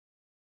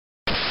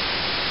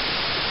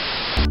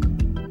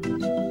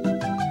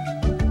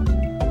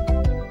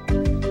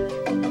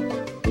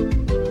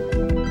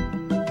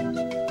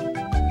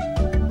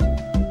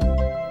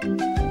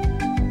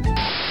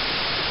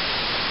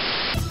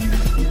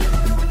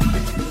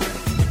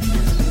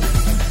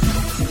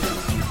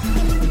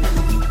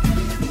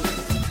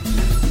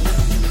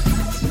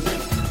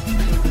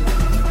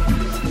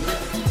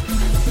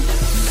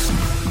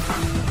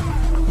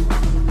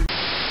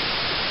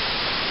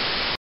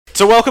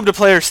So welcome to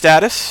Player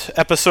Status,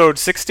 episode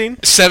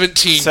 16.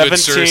 17, good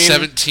sir,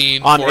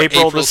 17 on for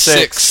April the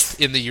 6th.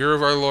 in the year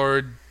of our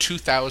Lord,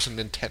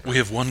 2010. We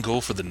have one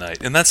goal for the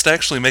night, and that's to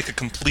actually make a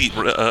complete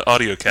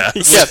audio cast.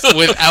 Yes,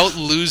 without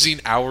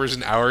losing hours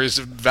and hours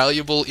of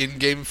valuable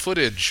in-game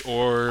footage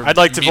or I'd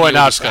like to point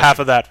out discussion. half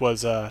of that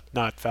was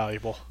not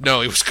valuable.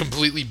 No, it was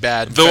completely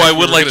bad. In Though fact, I we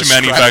would were like gonna to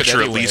scrap it manufacture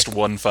at anyway. least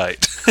one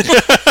fight.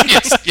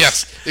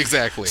 yes,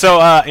 exactly.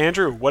 So,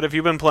 Andrew, what have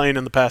you been playing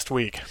in the past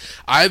week?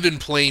 I've been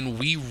playing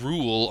Wii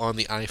Rule on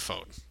the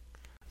iPhone.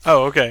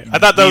 Oh, okay. I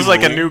thought that was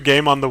like a Rule? new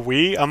game on the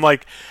Wii. I'm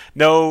like,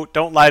 no,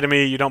 don't lie to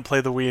me. You don't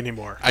play the Wii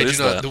anymore. I do is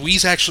not. that? The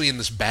Wii's actually in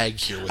this bag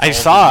here with I all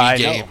saw, the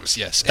Wii I know. games.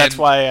 Yes, That's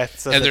why I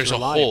said and that there's you a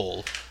were lying.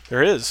 hole.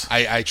 There is.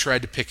 I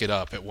tried to pick it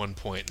up at one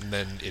point, and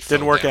then it Didn't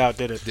fell work down. out,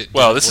 did it? Didn't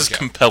Wow, this is work out.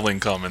 compelling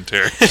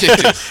commentary.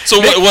 It did. So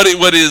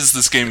what is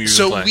this game you've been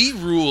So playing?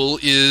 Wii Rule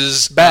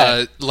is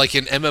Bad. like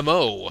an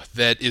MMO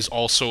that is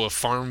also a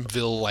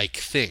Farmville-like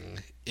thing.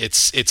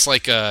 It's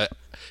like a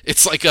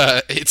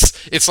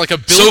building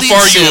So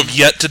far, sim. you have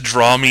yet to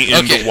draw me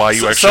into Okay, why you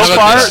so actually. how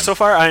about this? So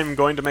far, I'm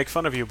going to make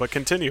fun of you, but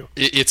continue.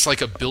 It's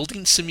like a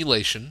building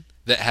simulation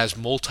that has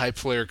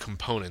multiplayer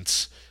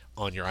components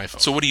on your iPhone.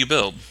 So what do you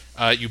build?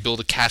 You build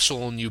a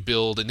castle and you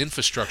build an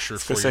infrastructure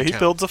for So your he town.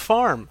 builds a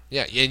farm.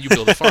 Yeah, and you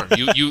build a farm.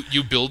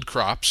 you build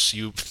crops.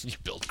 You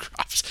build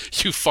crops.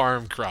 You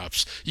farm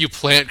crops. You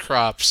plant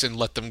crops and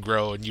let them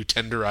grow, and you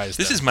tenderize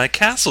them. This is my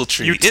castle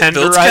tree. You it builds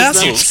tenderize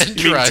them? castles. You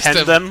mean Tenderize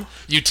tend them?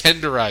 You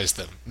tenderize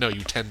them. No,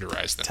 you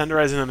tenderize them.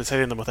 Tenderizing them and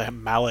hitting them with a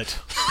mallet.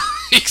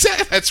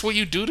 Exactly. That's what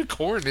you do to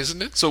corn,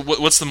 isn't it? So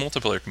what's the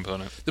multiplayer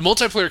component? The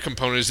multiplayer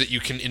component is that you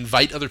can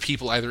invite other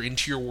people either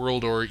into your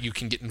world or you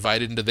can get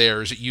invited into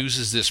theirs. It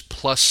uses this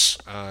Plus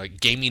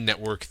gaming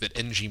network that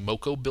NG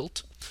Moko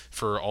built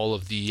for all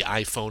of the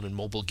iPhone and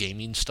mobile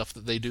gaming stuff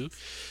that they do.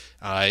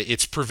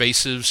 It's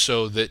pervasive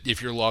so that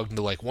if you're logged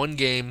into like one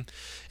game,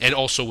 and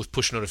also with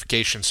push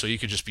notifications, so you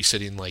could just be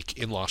sitting like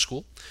in law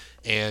school,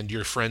 and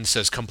your friend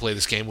says, "Come play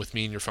this game with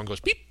me," and your phone goes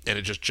beep, and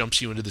it just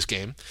jumps you into this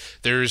game.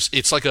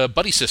 It's like a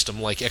buddy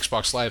system like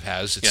Xbox Live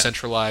has. It's Yeah.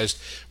 centralized,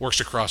 works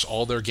across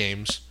all their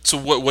games. So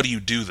what do you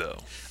do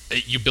though?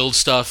 You build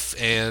stuff,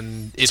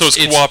 and it's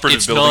cooperative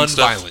it's building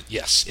stuff? non-violent.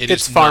 Yes, It's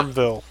is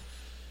Farmville.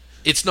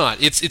 It's not.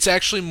 It's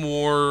actually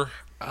more.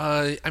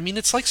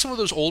 It's like some of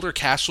those older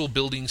castle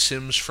building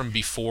sims from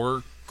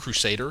before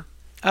Crusader,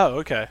 Oh,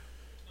 okay.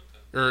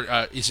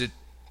 or is it?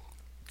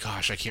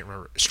 Gosh, I can't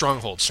remember.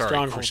 Stronghold. Sorry,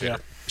 Stronghold, Crusader. yeah.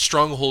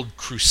 Stronghold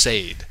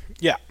Crusade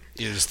Yeah.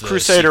 is the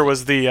Crusader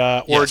was the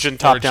Origin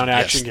top-down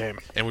Origin, action yes. game.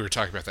 And we were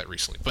talking about that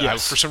recently. But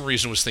Yes. I, for some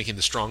reason, was thinking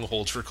the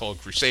Strongholds were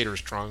called Crusader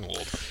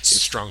Stronghold.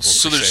 It's Stronghold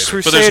So there's-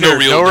 Crusader. But there's no Crusader,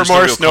 real- no there's no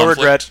remorse, real no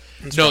conflict?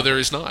 regret. No, there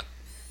is not.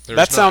 There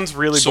That is not. sounds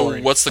really So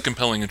boring. what's the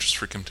compelling interest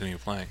for continue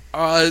playing?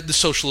 The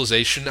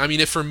socialization.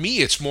 For me,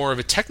 it's more of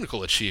a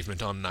technical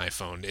achievement on an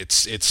iPhone.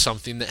 It's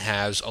something that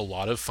has a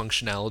lot of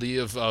functionality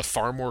of a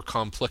far more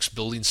complex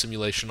building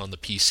simulation on the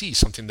PC.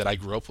 Something that I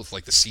grew up with,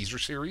 like the Caesar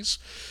series,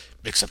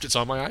 except it's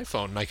on my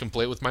iPhone and I can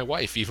play it with my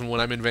wife, even when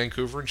I'm in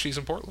Vancouver and she's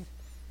in Portland.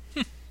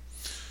 So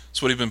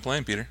what have you been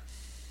playing, Peter?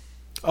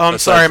 Oh, I'm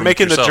aside sorry, I'm from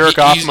making the yourself.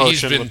 jerk-off He's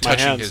motion been with my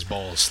touching hands. his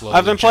balls slowly.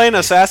 I've been playing gently.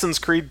 Assassin's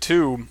Creed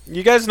 2.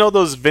 You guys know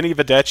those Vinny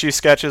Vedecci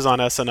sketches on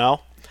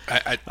SNL?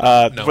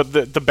 No.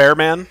 With the bear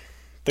man?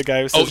 The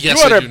guy who says, Oh, yes,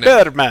 "You I are a do know.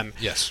 bear man."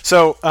 Yes.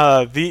 So,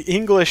 the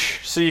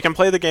English... So you can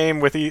play the game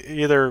with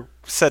either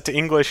set to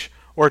English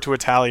or to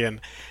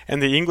Italian.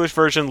 And the English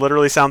version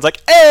literally sounds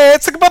like, "Hey,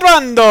 it's a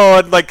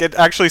barando!" Like, it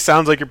actually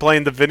sounds like you're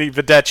playing the Vinny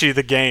Vedecci,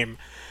 the game.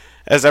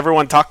 As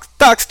everyone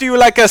talks to you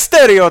like a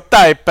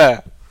stereotype.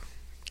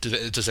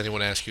 Does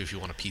anyone ask you if you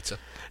want a pizza?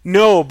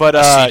 No, but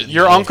seated in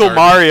your the Olive Uncle Garden.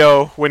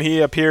 Mario, when he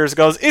appears,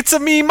 goes, "It's a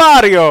me,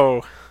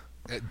 Mario!"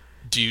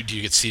 Do you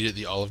get seated at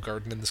the Olive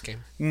Garden in this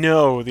game?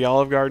 No, the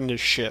Olive Garden is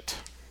shit.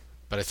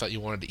 But I thought you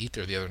wanted to eat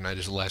there the other night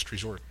as a last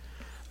resort.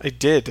 I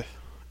did.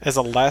 As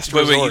a last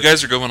Wait, resort. you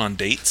guys are going on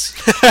dates?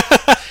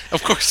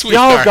 Of course we The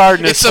Olive are.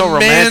 Garden is it's so a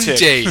romantic. man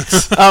date.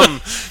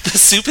 The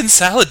soup and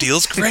salad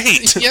deal's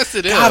great. Yes,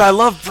 it is. God, I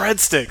love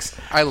breadsticks.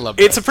 I love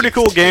It's a pretty breadsticks,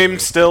 cool too. game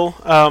still.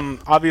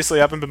 Obviously,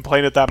 I haven't been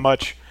playing it that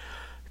much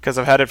because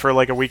I've had it for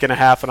like a week and a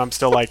half, and I'm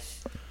still like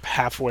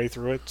halfway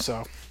through it.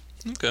 So,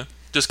 Okay.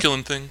 Just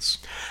killing things.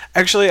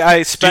 actually, I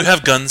Do spent you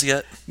have guns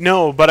yet?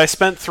 no, but I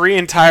spent 3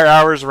 entire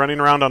hours running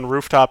around on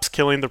rooftops,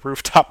 killing the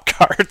rooftop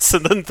guards,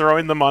 and then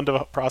throwing them onto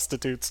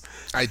prostitutes.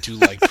 I do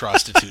like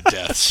prostitute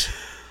deaths.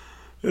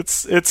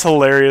 It's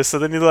hilarious. So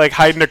then you like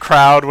hide in a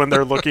crowd when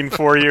they're looking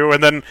for you,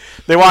 and then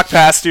they walk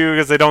past you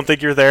because they don't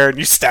think you're there, and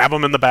you stab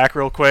them in the back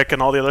real quick,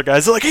 and all the other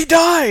guys are like, "He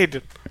died!"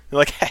 You're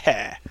like,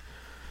 "Heh."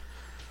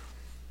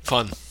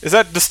 Fun. Is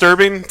that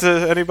disturbing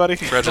to anybody?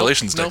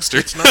 Congratulations, No, Dexter.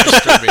 it's not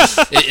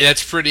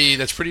disturbing.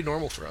 That's pretty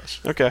normal for us.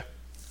 Okay.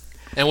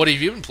 And what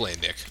have you been playing,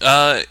 Nick?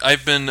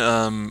 I've been.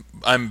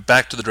 I'm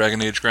back to the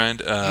Dragon Age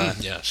grind.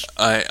 Yes.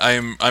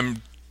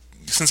 I'm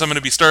since I'm going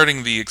to be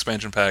starting the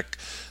expansion pack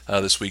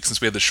this week,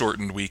 since we had the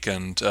shortened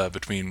weekend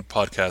between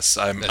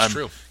podcasts. I'm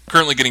True.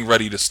 currently getting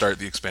ready to start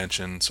the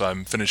expansion, so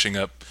I'm finishing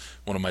up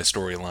one of my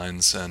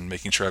storylines and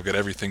making sure I've got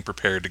everything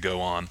prepared to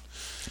go on.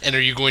 And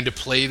are you going to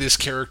play this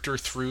character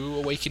through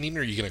Awakening,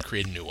 or are you going to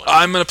create a new one?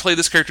 I'm going to play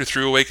this character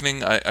through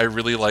Awakening. I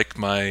really like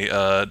my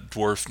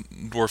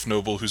dwarf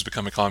noble who's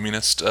become a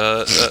communist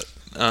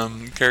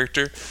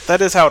character.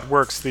 That is how it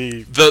works.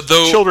 The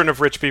children of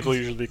rich people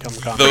usually become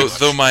communists.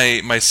 Though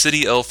my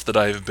city elf that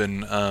I've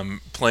been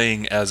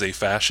playing as a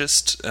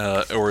fascist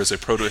or as a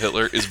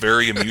proto-Hitler is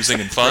very amusing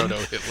and fun.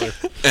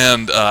 Proto-Hitler.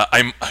 And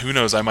who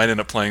knows, I might end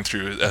up playing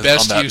through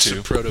Best on that use too.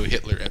 of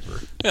Proto-Hitler ever.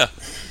 Yeah.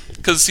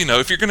 Because,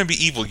 if you're going to be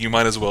evil, you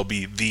might as well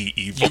be the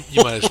evil.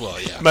 You might as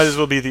well, yeah. Might as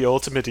well be the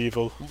ultimate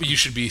evil. You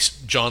should be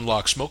John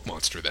Locke Smoke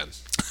Monster then.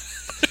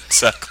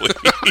 Exactly.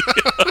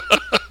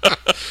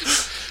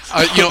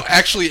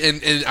 Actually,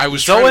 and I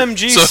was So trying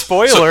OMG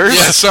spoilers.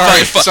 yeah,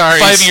 sorry.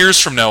 5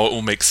 years from now, it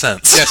will make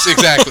sense. Yes,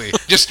 exactly.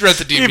 Just read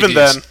the DVDs. Even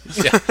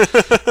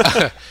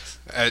then.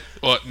 Yeah.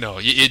 Well, no,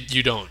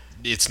 you don't.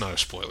 It's not a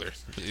spoiler.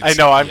 I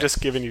know, I'm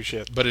just giving you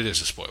shit. But it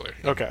is a spoiler.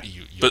 Okay.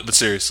 But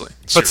seriously.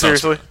 But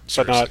seriously?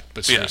 But not.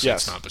 But seriously,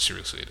 Yes. it's not. But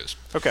seriously, it is.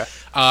 Okay.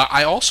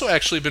 I also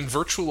actually been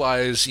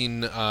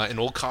virtualizing an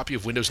old copy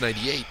of Windows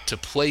 98 to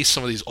play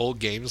some of these old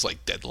games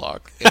like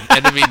Deadlock and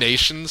Enemy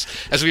Nations.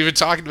 As we've been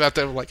talking about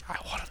them, I'm like, I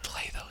want to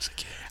play those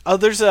again.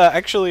 There's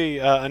actually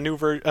a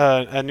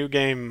new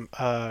game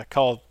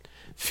called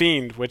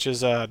Fiend, which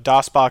is a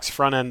DOSBox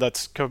front end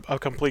that's a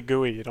complete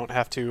GUI. You don't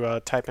have to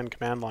type in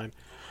command line.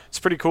 It's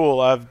pretty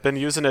cool. I've been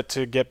using it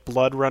to get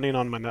Blood running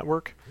on my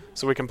network,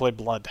 so we can play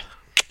Blood.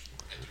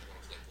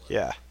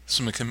 Yeah.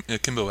 Some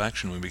akimbo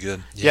action would be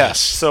good. Yes.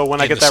 So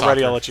when I get that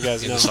ready, I'll let you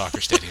guys know. In the soccer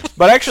stadium.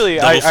 But actually,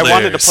 I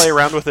wanted to flares. play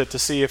around with it to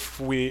see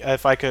if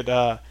I could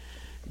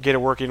get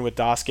it working with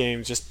DOS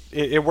games. Just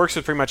it works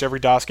with pretty much every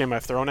DOS game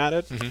I've thrown at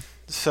it. Mm-hmm.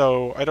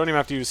 So I don't even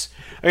have to use.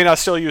 I mean, I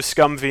still use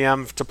Scum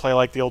VM to play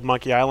like the old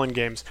Monkey Island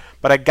games,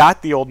 but I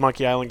got the old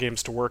Monkey Island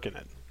games to work in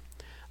it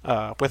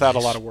without a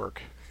lot of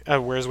work.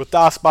 Whereas with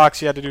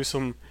DOSBox, you had to do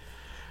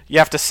you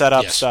have to set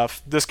up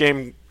stuff. This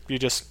game, you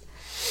just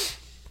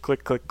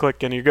click, click,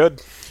 click, and you're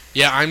good.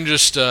 Yeah, I'm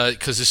just,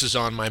 because this is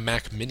on my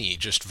Mac Mini,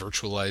 just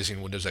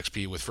virtualizing Windows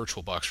XP with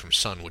VirtualBox from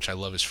Sun, which I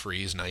love is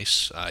free, is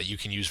nice. You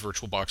can use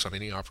VirtualBox on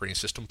any operating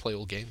system, play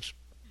old games.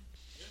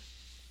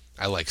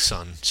 I like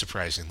Sun,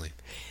 surprisingly.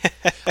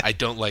 I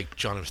don't like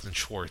Jonathan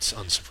Schwartz,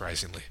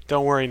 unsurprisingly.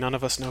 Don't worry, none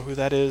of us know who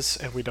that is,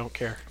 and we don't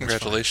care.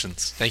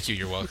 Congratulations. Thank you,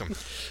 you're welcome.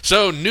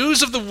 So,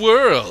 news of the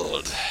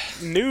world.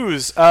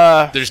 News.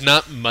 There's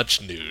not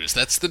much news.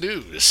 That's the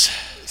news.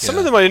 Some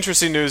of the more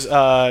interesting news,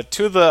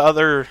 two of the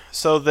other...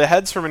 So the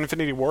heads from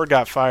Infinity Ward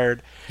got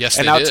fired. Yes,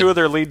 and they now did. two of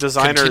their lead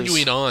designers...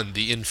 Continuing on,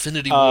 the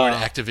Infinity Ward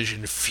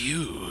Activision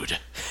feud.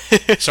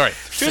 Sorry,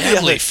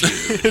 family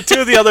feud.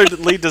 Two of the other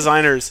lead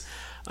designers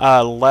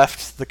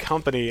left the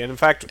company. And in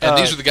fact... And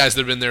these are the guys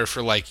that have been there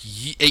for like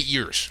 8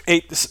 years.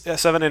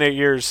 7 and 8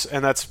 years.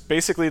 And that's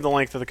basically the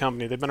length of the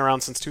company. They've been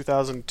around since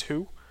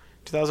 2002?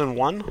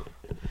 2001? Don't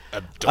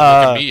look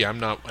at me. I'm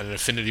not an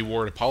Infinity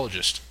Ward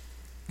apologist.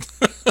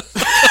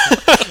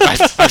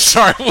 I'm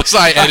sorry, was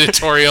I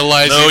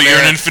editorializing? No, you're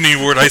there? an Infinity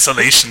Ward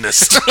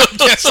isolationist.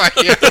 Yes, I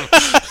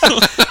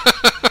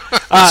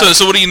am.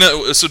 So what do you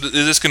know? So is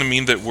this going to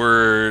mean that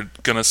we're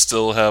going to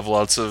still have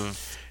lots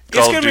of It's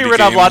Call of going to Duty be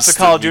rid of games lots of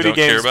Call of that we Duty don't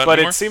care games, about but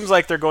anymore? it seems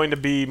like they're going to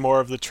be more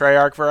of the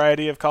Treyarch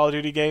variety of Call of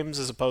Duty games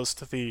as opposed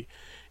to the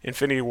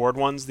Infinity Ward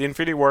ones. The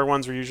Infinity Ward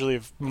ones were usually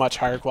of much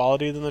higher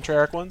quality than the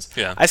Treyarch ones.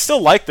 Yeah. I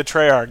still like the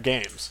Treyarch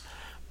games,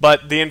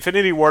 but the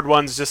Infinity Ward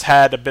ones just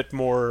had a bit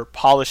more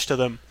polish to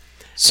them.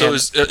 So And-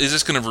 is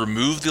this going to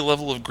remove the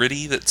level of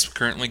gritty that's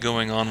currently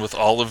going on with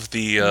all of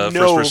the No,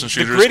 first-person the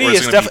shooters? gritty or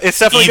is it gonna be it's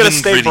definitely going to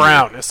even stay grittier?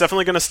 brown. It's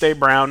definitely going to stay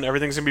brown.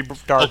 Everything's going to be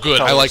dark. Oh, good.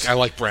 colors. I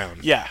like brown.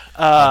 Yeah.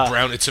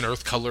 Brown. It's an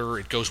earth color.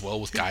 It goes well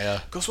with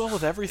Gaia. Goes well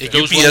with everything. It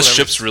goes well UPS with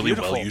ships everything. really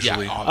well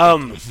Beautiful. usually.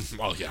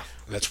 Yeah. Oh yeah.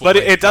 That's what.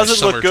 But my it doesn't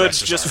summer look good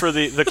dresses just are. for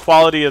the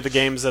quality of the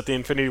games that the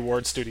Infinity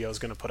Ward studio is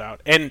going to put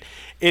out. And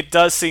it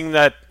does seem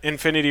that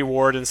Infinity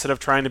Ward, instead of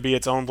trying to be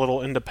its own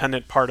little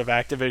independent part of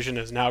Activision,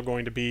 is now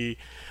going to be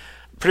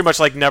pretty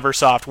much like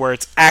Neversoft, where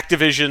it's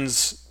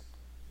Activision's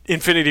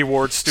Infinity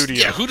Ward studio.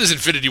 Yeah, who does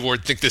Infinity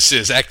Ward think this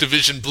is?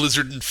 Activision,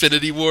 Blizzard,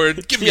 Infinity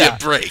Ward? Give me Yeah. a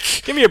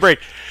break. Give me a break.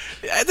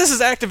 This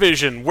is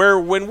Activision, where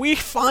when we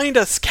find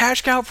a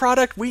cash cow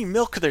product, we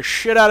milk the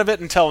shit out of it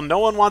until no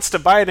one wants to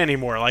buy it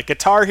anymore, like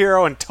Guitar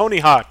Hero and Tony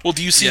Hawk. Well,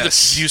 do you see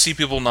Yes. do you see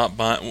people not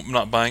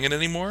buying it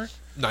anymore?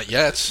 Not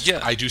yet. Yeah.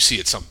 I do see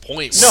at some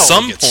point. No. when it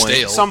Some gets point.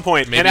 Stale. Some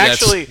point. Maybe And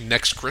that's actually,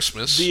 next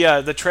Christmas. The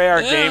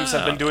Treyarch Yeah. games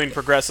have been doing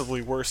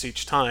progressively worse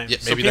each time. Yeah,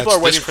 so maybe people that's are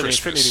waiting this for the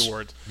Christmas. Infinity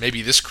Ward.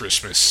 Maybe this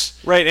Christmas.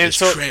 Right, and is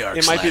so Treyarch's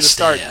it might be the last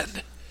start.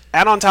 stand.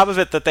 And on top of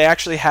it, that they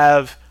actually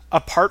have,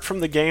 apart from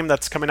the game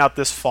that's coming out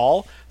this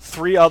fall,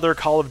 3 other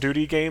Call of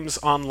Duty games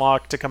on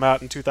lock to come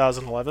out in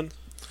 2011.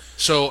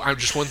 So I'm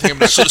just one thing I'm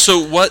not So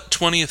what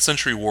 20th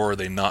Century War are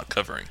they not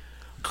covering?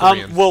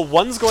 Korean. Well,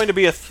 one's going to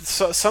be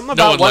something No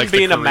about one one liked the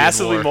being a Korean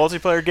massively War.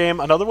 multiplayer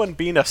game, another one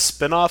being a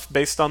spin-off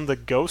based on the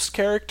Ghost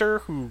character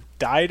who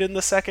died in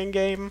the second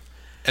game.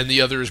 And the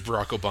other is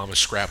Barack Obama's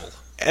Scrabble.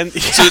 And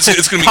So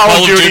it's going to be Call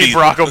of Duty,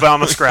 Barack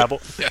Obama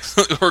Scrabble.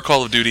 or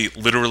Call of Duty,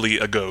 literally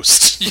a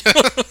ghost.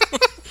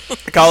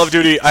 Call of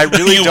Duty, I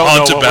really You don't want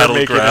know to what we're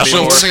making battleground. So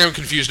anymore. one thing I'm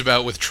confused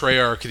about with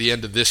Treyarch, the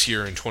end of this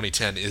year in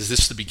 2010, is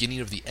this the beginning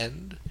of the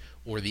end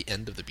or the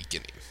end of the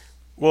beginning?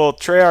 Well,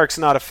 Treyarch's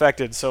not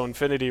affected, so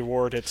Infinity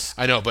Ward, it's...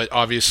 I know, but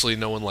obviously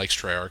no one likes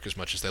Treyarch as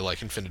much as they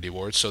like Infinity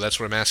Ward, so that's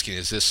what I'm asking.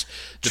 Is this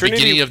the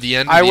Trinity, beginning of the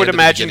end? Or I the would end of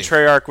the imagine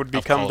beginning Treyarch would of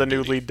become Call the of new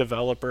Duty? lead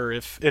developer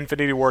if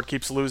Infinity Ward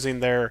keeps losing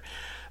their...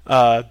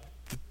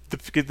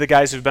 the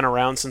guys who've been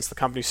around since the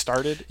company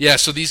started. Yeah,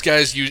 so these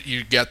guys,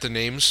 you got the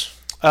names.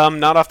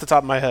 Not off the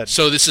top of my head.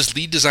 So this is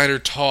lead designer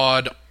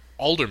Todd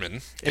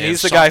Alderman. And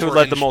he's the guy who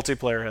software led the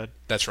multiplayer head.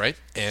 That's right.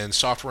 And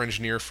software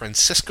engineer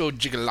Francisco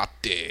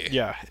Gigalotti.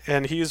 Yeah,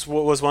 and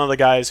was one of the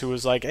guys who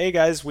was like, hey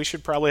guys, we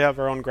should probably have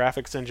our own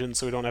graphics engine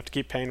so we don't have to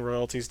keep paying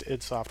royalties to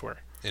id Software.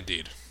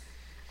 Indeed.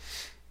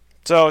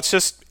 So it's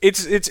just,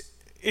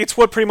 it's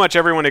what pretty much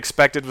everyone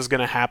expected was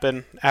going to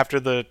happen after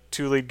the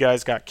two lead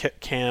guys got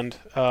canned.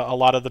 A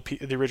lot of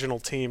the original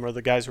team or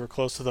the guys who were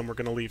close to them were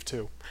going to leave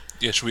too.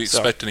 Yeah, should we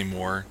expect any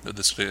more of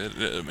this?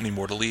 Any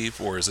more to leave,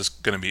 or is this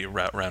going to be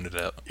rounded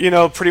out? You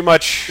know, pretty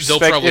much. They'll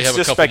probably it's have a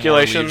just couple more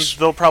speculation. leaves.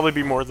 There'll probably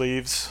be more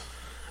leaves.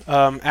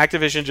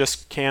 Activision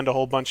just canned a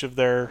whole bunch of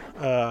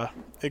their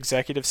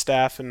executive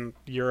staff in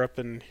Europe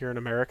and here in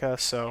America,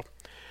 so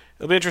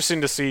it'll be interesting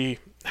to see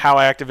how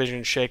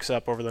Activision shakes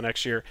up over the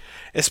next year,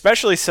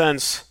 especially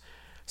since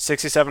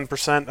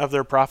 67% of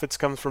their profits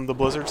comes from the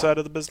Blizzard side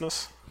of the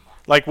business.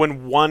 Like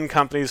when one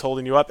company is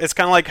holding you up, it's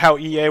kind of like how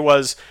EA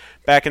was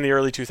back in the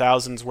early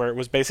 2000s, where it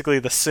was basically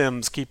the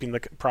Sims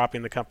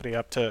propping the company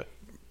up to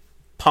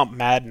pump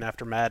Madden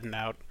after Madden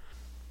out.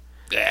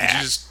 Did you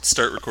just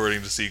start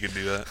recording just so you could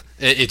do that?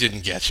 It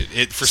didn't catch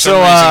it. For So,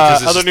 some reason,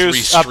 because other this news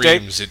is 3 update?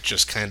 streams, it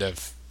just kind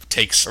of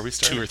takes Are we 2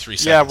 starting? or 3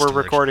 seconds. Yeah, we're to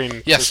merge. recording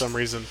for Yes. some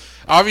reason.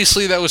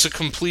 Obviously, that was a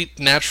complete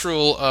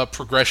natural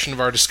progression of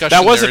our discussion.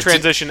 That was there. a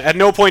transition. At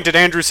no point did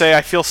Andrew say,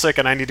 I feel sick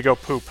and I need to go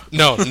poop.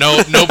 No point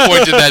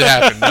did that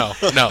happen. No.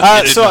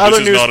 So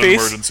other news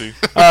piece, emergency.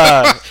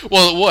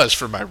 Well, it was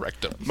for my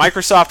rectum.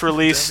 Microsoft Damn near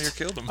released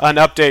killed him. an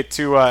update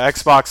to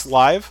Xbox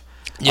Live,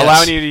 Yes.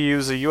 allowing you to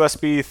use a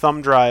USB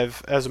thumb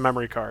drive as a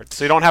memory card.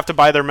 So you don't have to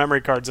buy their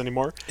memory cards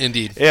anymore.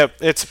 Indeed.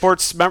 It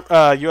supports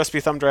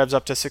USB thumb drives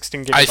up to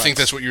 16 gigabytes. I think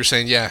that's what you were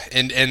saying, yeah.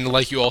 And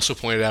like you also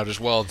pointed out as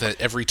well, that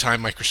every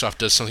time Microsoft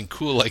does something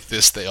cool like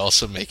this, they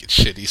also make it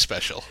shitty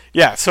special.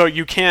 Yeah, so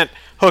you can't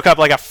hook up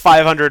like a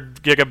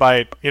 500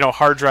 gigabyte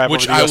hard drive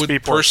Which over the I USB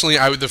would port.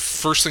 personally, the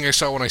first thing I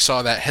saw when I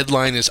saw that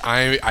headline is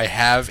I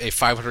have a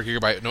 500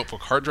 gigabyte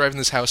notebook hard drive in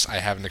this house. I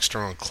have an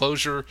external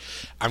enclosure.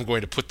 I'm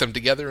going to put them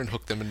together and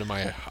hook them into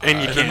my And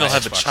then my they'll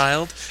have a Xbox.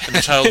 child, and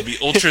the child will be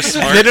ultra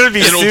smart. Then it would be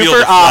and it'll able super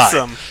to fly.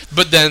 awesome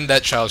But then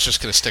that child's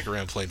just going to stick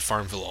around playing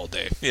Farmville all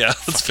day. Yeah,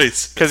 let's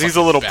face it. because he's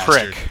a little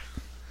Bastard. prick.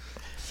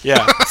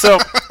 Yeah, so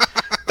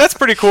that's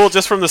pretty cool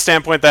just from the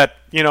standpoint that,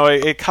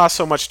 it costs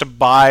so much to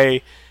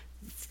buy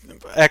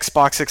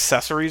Xbox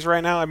accessories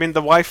right now. I mean, the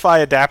Wi-Fi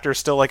adapter is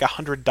still like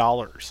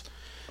 $100.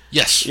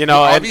 Yes. And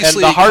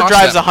obviously the it hard costs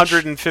drive's that much.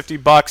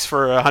 $150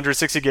 for a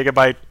 160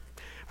 gigabyte,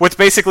 what's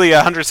basically a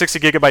 160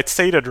 gigabyte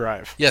SATA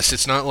drive. Yes,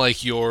 it's not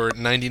like your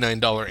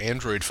 $99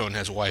 Android phone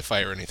has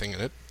Wi-Fi or anything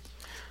in it.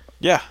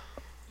 Yeah,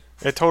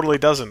 it totally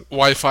doesn't.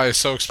 Wi-Fi is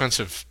so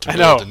expensive to I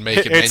build know. and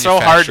make and It's so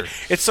hard.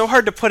 manufacture. It's so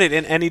hard to put it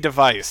in any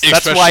device. That's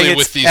Especially why it's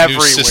with these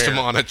everywhere. new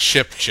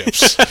system-on-a-chip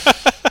chips.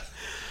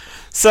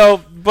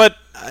 So, but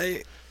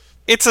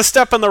it's a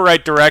step in the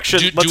right direction.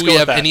 do Let's we go with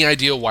have that. any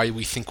idea why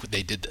we think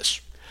they did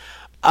this?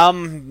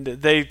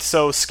 SanDisk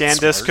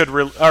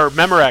Smart.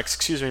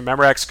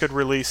 Memorex could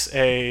release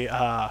a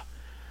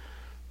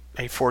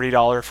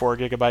 $40 4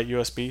 gigabyte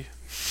USB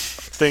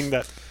thing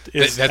that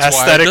is That's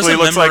why- aesthetically Doesn't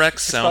looks like Memorex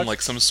sound Xbox.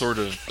 like some sort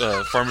of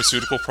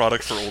pharmaceutical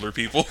product for older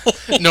people?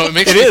 No, it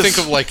makes It me is. think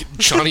of like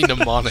Johnny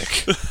Mnemonic.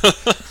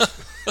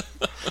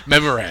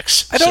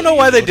 Memorex. I don't so know you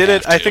why they don't did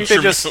have it. I to. think they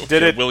just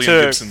did it William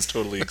to. Gibson's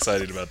totally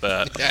excited about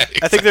that. Yeah,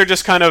 I think they're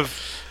just kind of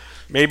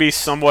maybe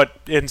somewhat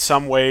in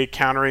some way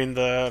countering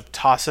the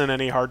toss in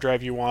any hard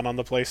drive you want on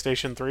the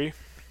PlayStation 3.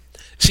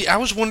 See, I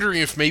was wondering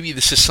if maybe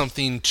this is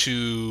something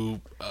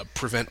to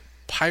prevent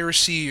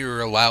piracy or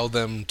allow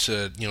them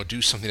to,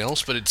 do something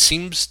else. But it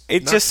seems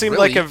It not just seemed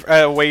really. like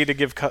a way to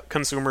give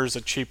consumers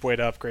a cheap way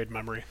to upgrade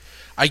memory.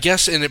 I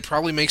guess, and it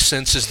probably makes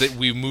sense, is that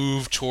we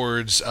move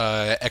towards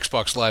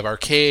Xbox Live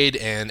Arcade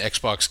and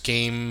Xbox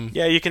Game.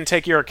 Yeah, you can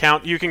take your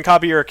account, you can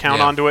copy your account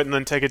Yeah. onto it, and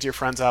then take it to your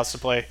friend's house to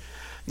play,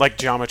 like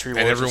Geometry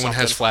Wars. And or everyone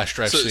has something. flash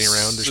drives So- sitting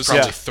around. There's so-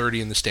 probably yeah.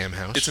 30 in this damn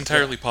house. It's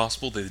entirely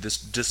possible they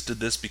just did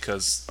this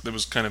because it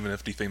was kind of a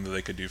nifty thing that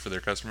they could do for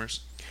their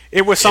customers.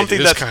 It was something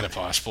it is that kind of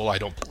possible. I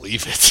don't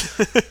believe it.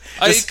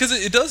 Because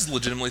it does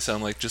legitimately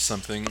sound like just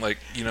something like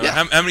Yeah.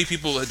 how many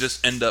people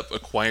just end up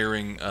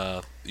acquiring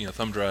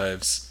thumb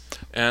drives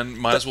and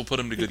might as well put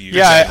them to good use.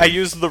 Yeah, I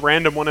used the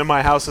random one in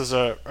my house as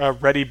a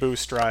Ready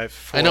Boost drive.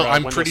 For, I know.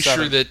 I'm Windows pretty 7.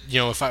 sure that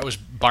if I was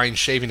buying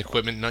shaving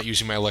equipment and not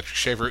using my electric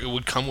shaver, it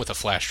would come with a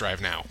flash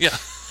drive now. Yeah.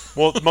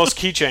 Well, most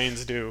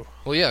keychains do.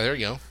 Well, yeah, there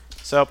you go.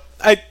 So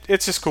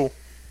it's just cool.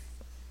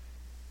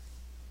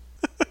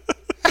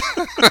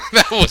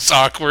 That was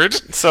awkward.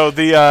 So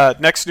the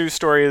next news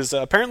story is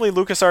apparently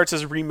LucasArts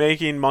is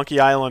remaking Monkey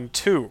Island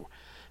 2.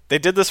 They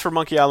did this for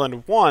Monkey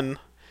Island 1,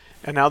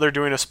 and now they're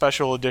doing a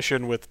special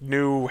edition with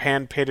new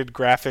hand-painted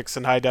graphics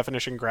and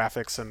high-definition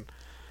graphics and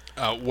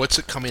What's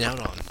it coming out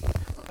on?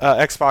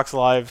 Xbox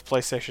Live,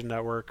 PlayStation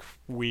Network,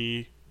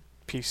 Wii,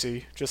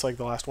 PC, just like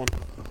the last one.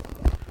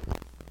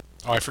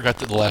 Oh, I forgot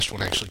that the last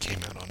one actually came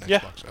out on Xbox.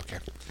 Yeah. Okay,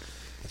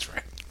 that's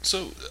right.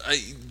 So,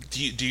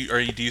 do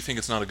you think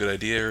it's not a good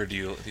idea, or do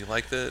you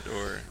like that,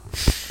 or?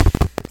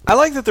 I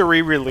like that they're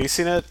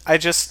re-releasing it.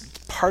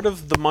 Part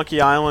of the Monkey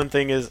Island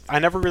thing is I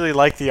never really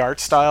liked the art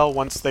style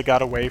once they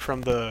got away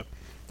from the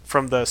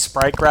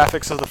sprite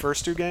graphics of the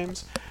first two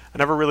games. I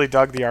never really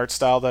dug the art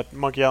style that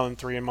Monkey Island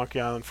 3 and Monkey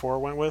Island 4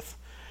 went with.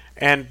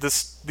 And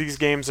these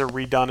games are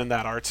redone in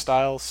that art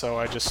style,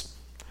 so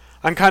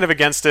I'm kind of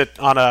against it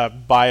on a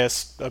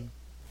bias of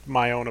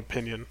my own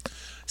opinion.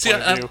 See,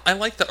 I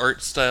like the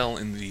art style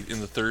in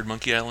the third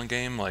Monkey Island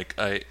game. Like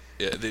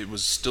it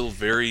was still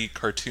very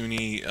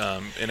cartoony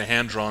in a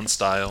hand-drawn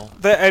style.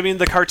 The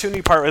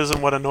cartoony part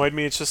isn't what annoyed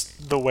me. It's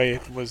just the way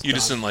it was. You done.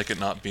 just didn't like it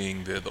not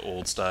being the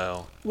old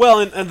style. Well,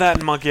 and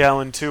that Monkey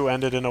Island 2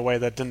 ended in a way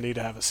that didn't need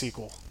to have a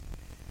sequel.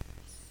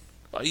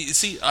 You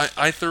see,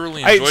 I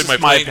thoroughly enjoyed my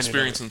playing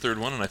experience in the third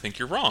one, and I think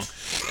you're wrong.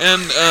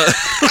 And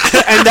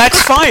and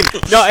that's fine.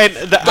 No,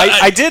 and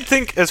I did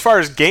think, as far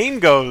as game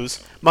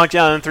goes, Monkey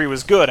Island 3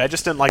 was good. I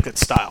just didn't like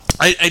its style.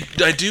 I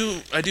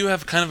do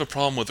have kind of a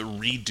problem with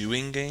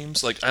redoing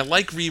games. Like, I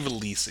like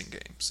re-releasing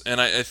games, and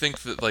I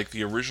think that like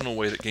the original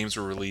way that games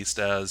were released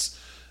as,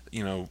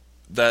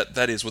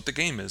 that is what the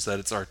game is. That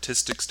it's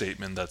artistic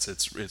statement. That's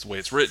its way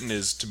it's written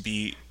is to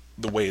be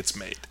the way it's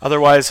made.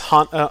 Otherwise,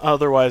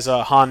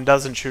 Han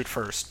doesn't shoot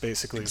first.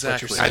 Basically,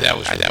 Exactly. Is what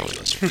you're saying. That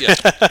was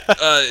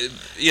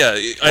Yeah.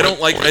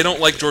 I don't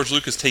like George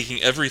Lucas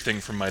taking everything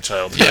from my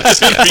childhood.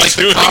 Yes, and like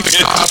the redoing comic it.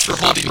 cops for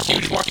holding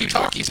huge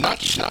walkie-talkies,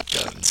 not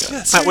shotguns.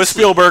 Yeah, That was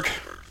Spielberg,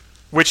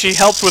 which he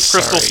helped with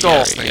Crystal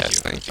Skull.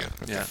 Thank you.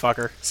 Yeah.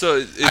 Fucker. So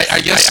I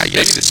guess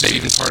this is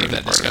even part of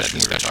that discussion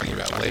we were talking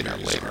about later.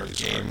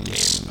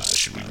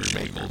 Should we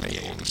remake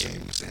old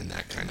games and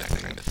that kind of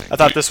thing? I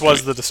thought this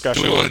was the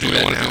discussion. Do we want to do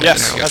that now?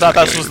 Yes, I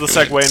thought this was the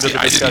segue into the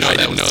discussion. I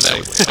didn't know that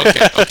was.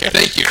 Okay.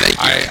 Thank you.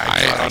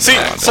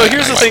 So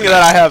here's the thing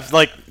that I have.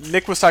 Like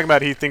Nick was talking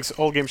about, he thinks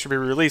old games should be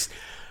released.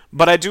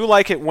 But I do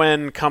like it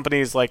when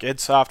companies like id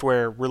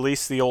Software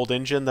release the old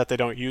engine that they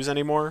don't use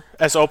anymore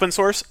as open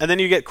source, and then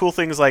you get cool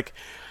things like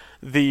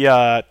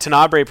the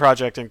Tenebrae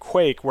project in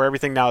Quake, where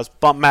everything now is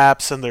bump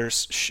maps and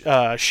there's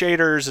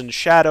shaders and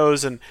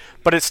shadows,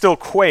 but it's still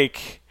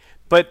Quake,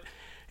 but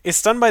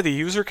it's done by the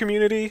user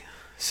community,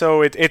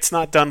 so it's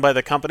not done by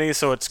the company.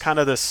 So it's kind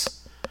of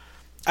this.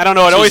 I don't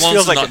know. It always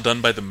feels like it's not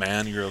done by the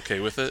man. You're okay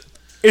with it.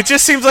 It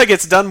just seems like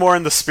it's done more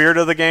in the spirit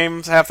of the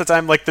games half the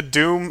time. Like the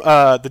Doom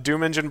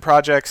engine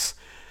projects.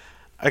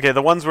 Okay,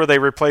 the ones where they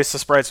replace the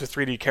sprites with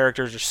 3D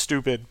characters are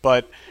stupid,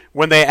 but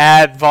when they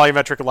add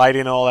volumetric lighting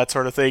and all that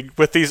sort of thing,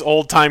 with these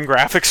old-time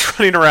graphics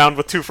running around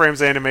with 2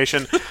 frames of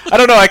animation, I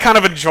don't know, I kind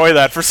of enjoy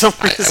that for some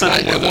reason.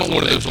 I want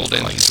one of those old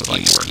engines with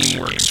like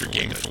Steamworks or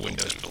Game for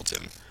Windows built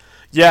in.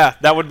 Yeah,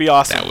 that would be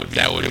awesome.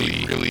 That would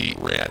be really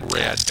rad.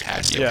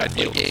 I'd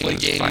be able to play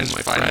games,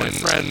 find my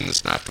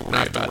friends, not to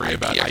worry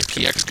about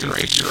IPX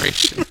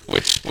configuration,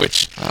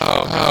 which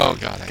oh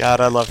god. God,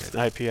 I love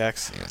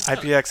IPX.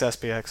 IPX,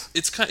 SPX.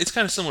 It's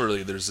kind of similar.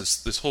 Really. There's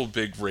this whole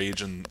big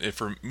rage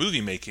for movie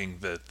making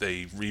that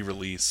they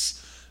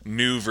re-release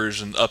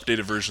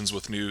updated versions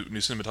with new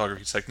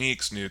cinematography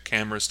techniques, new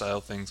camera style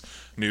things,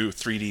 new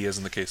 3D, as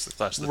in the case of the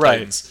Clash of the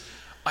Titans.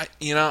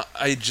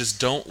 I just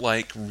don't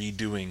like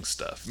redoing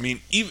stuff. I mean,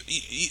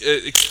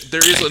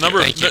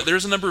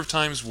 there's a number of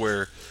times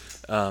where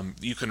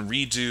you can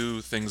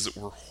redo things that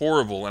were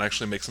horrible and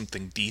actually make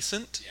something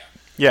decent.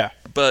 Yeah.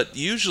 But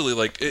usually,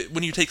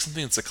 when you take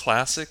something that's a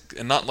classic,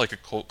 and not like a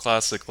cult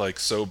classic, like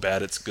so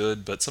bad it's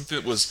good, but something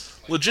that was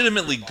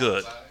legitimately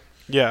good.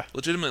 Yeah.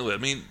 Legitimately, I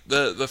mean,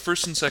 the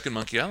first and second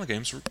Monkey Island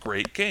games were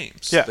great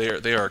games. Yeah.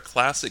 They are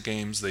classic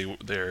games.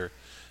 They're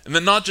and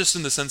then not just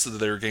in the sense that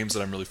they were games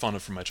that I'm really fond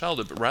of from my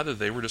childhood, but rather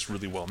they were just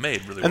really well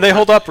made, and they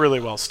hold up really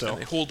well still.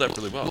 They hold up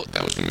really well.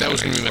 That was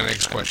going to be my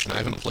next question. I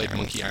haven't played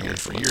Monkey Island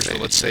for years, but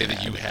let's say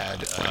that you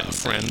had a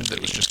friend that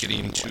was just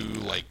getting into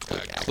like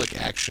click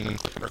action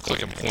or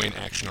click and point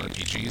action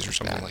RPGs or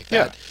something like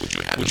that.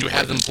 Yeah. Would you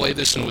have them play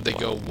this, and would they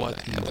go,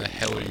 "What in the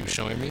hell are you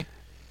showing me?"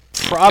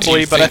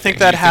 Probably, but I think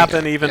that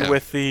happened even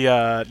with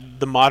the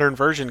modern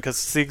version because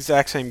it's the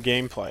exact same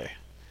gameplay.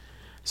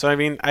 So I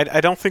mean,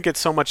 I don't think it's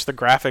so much the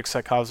graphics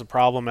that cause a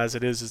problem as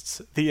it is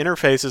it's the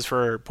interfaces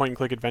for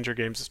point-and-click adventure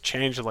games has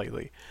changed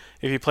lately.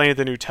 if you play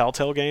the new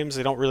Telltale games,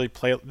 they don't really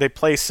play. They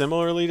play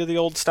similarly to the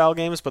old style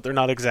games, but they're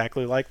not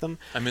exactly like them.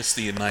 I miss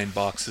the 9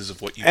 boxes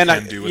of what you And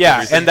can do with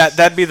everything. and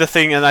that'd be the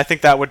thing, and I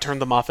think that would turn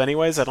them off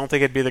anyways. I don't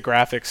think it'd be the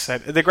graphics.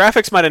 The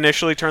graphics might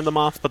initially turn them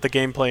off, but the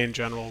gameplay in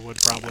general would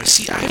probably.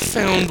 See, I've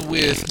found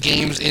with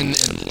games and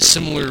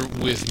similar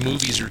with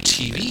movies or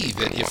TV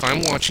that if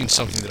I'm watching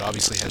something that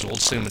obviously has old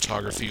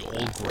cinematography,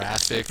 old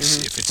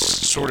graphics, if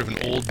it's sort of an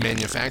old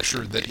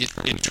manufacturer, that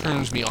it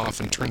turns me off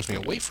and turns me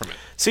away from it.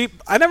 See,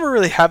 I never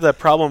really have that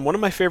problem. One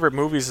of my favorite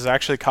movies is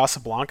actually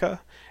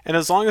Casablanca. And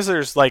as long as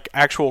there's like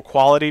actual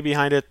quality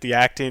behind it, the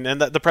acting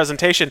and the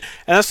presentation,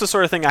 and that's the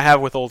sort of thing I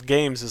have with old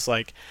games is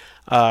like,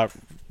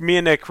 me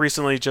and Nick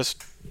recently,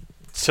 just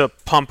to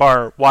pump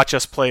our Watch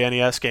Us Play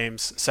NES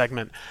Games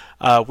segment,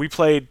 we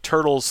played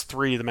Turtles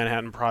 3, The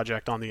Manhattan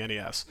Project on the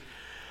NES.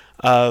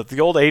 The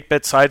old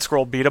 8-bit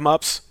side-scroll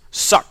beat-em-ups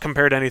suck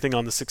compared to anything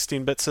on the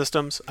 16-bit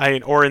systems,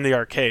 or in the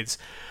arcades.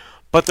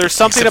 But there's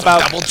something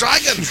about Double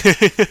Dragon.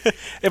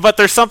 but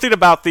there's something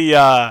about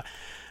the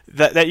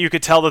that you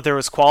could tell that there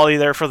was quality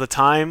there for the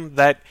time.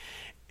 That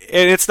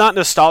and it's not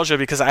nostalgia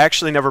because I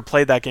actually never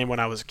played that game when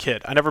I was a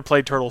kid. I never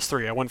played Turtles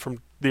 3. I went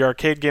from the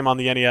arcade game on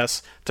the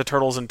NES to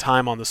Turtles in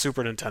Time on the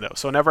Super Nintendo.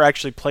 So I never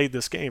actually played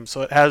this game.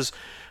 So it has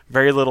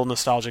very little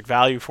nostalgic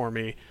value for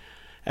me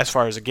as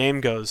far as a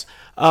game goes.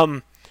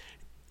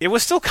 It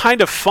was still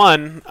kind of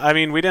fun. I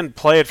mean, we didn't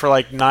play it for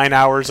like 9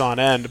 hours on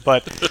end,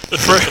 but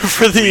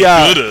for the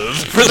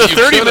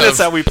 30 minutes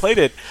that we played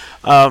it,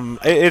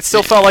 it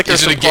still felt like there's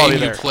some quality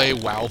there. Is it a game you play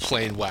while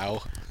playing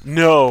WoW?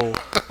 No.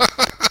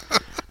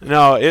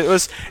 No, it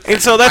was,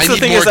 and so that's the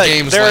thing is that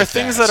there are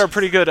things that are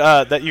pretty good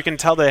that you can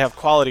tell they have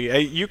quality.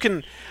 You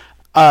can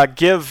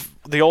give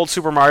the old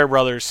Super Mario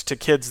Brothers to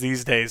kids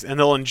these days, and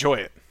they'll enjoy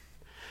it.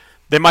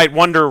 They might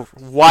wonder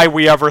why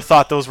we ever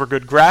thought those were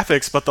good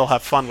graphics, but they'll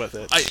have fun with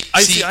it.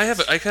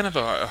 I kind of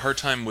have a hard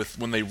time with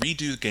when they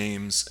redo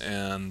games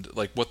and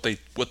like what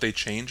they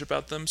change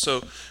about them.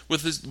 So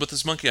with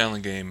this Monkey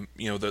Island game,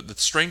 you know, the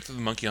strength of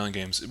the Monkey Island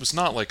games, it was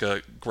not like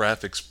a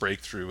graphics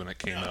breakthrough when it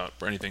came out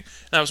or anything.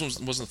 And that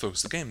wasn't the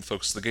focus of the game. The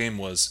focus of the game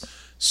was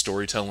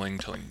storytelling.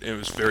 It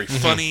was very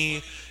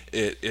funny.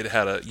 It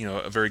had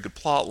a very good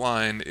plot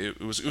line. It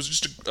was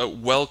just a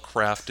well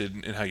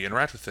crafted in how you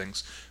interact with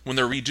things. When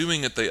they're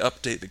redoing it, they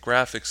update the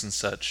graphics and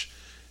such.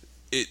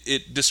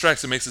 It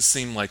distracts. It makes it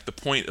seem like the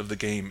point of the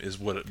game is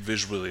what it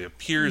visually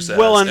appears as.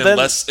 Well,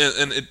 this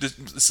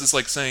is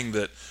like saying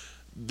that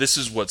this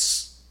is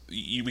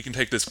we can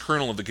take this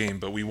kernel of the game,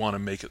 but we want to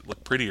make it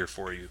look prettier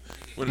for you.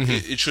 When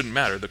it shouldn't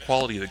matter. The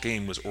quality of the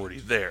game was already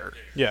there.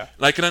 Yeah.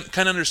 And I can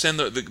kind of understand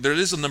that there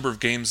is a number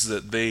of games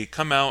that they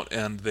come out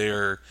and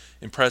they're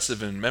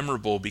impressive and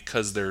memorable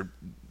because they're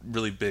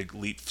really big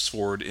leaps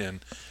forward in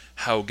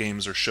how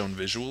games are shown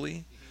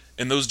visually.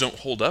 And those don't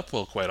hold up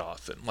well quite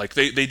often. Like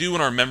they do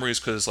in our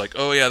memories because like,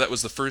 oh yeah, that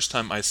was the first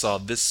time I saw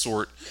this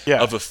sort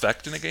of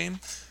effect in a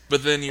game.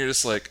 But then you're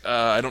just like,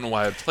 I don't know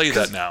why I'd play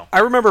that now. I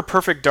remember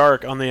Perfect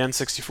Dark on the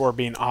N64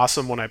 being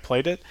awesome when I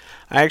played it.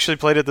 I actually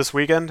played it this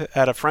weekend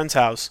at a friend's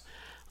house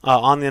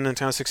on the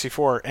Nintendo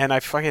 64, and I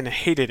fucking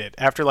hated it.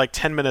 After like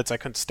 10 minutes, I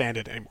couldn't stand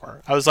it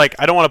anymore. I was like,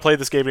 I don't want to play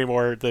this game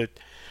anymore.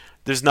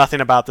 There's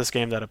nothing about this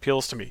game that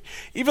appeals to me.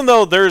 Even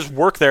though there's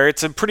work there,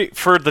 it's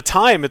for the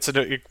time, it's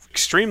an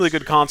extremely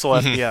good console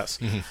FPS.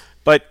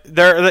 But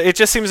it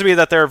just seems to me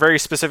that there are very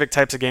specific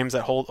types of games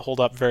that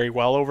hold up very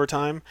well over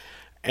time.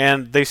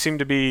 And they seem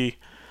to be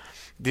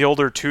the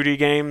older 2D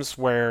games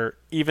where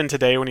even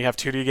today when you have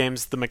 2D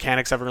games, the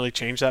mechanics haven't really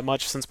changed that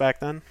much since back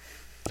then.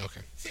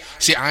 Okay.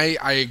 See,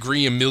 I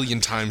agree a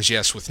million times,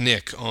 yes, with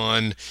Nick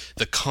on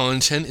the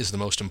content is the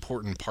most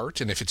important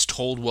part, and if it's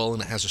told well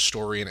and it has a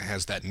story and it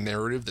has that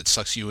narrative that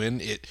sucks you in,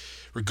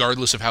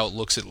 regardless of how it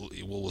looks, it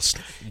will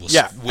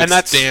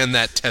withstand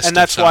that test. And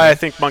that's why I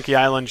think Monkey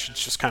Island should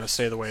just kind of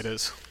stay the way it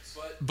is.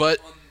 But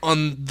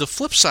on the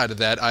flip side of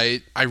that,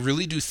 I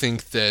really do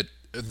think that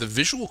the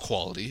visual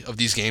quality of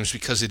these games,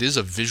 because it is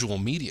a visual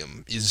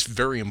medium, is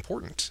very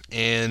important.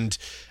 And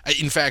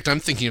in fact, I'm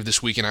thinking of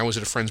this weekend, I was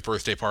at a friend's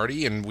birthday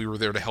party, and we were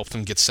there to help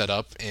them get set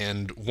up,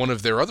 and one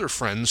of their other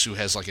friends, who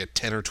has like a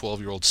 10 or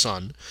 12-year-old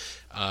son,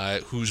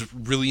 who's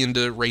really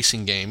into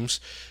racing games,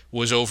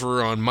 was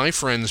over on my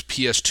friend's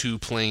PS2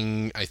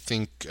 playing, I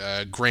think,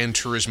 Gran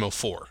Turismo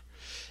 4.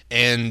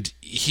 And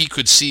he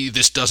could see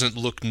this doesn't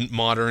look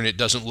modern, it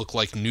doesn't look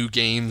like new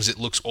games, it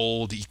looks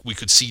old, we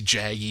could see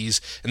jaggies,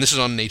 and this is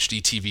on an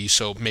HD TV,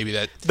 so maybe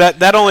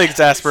that only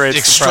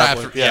exasperates the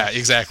problem. Yeah,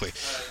 exactly.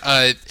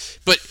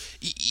 But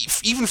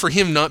even for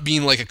him not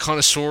being like a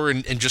connoisseur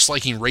and just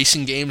liking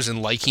racing games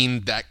and liking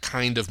that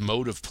kind of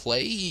mode of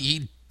play,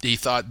 he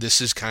thought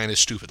this is kind of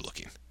stupid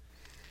looking.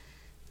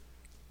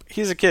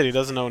 He's a kid, he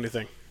doesn't know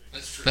anything.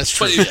 That's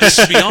true. But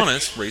to be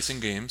honest,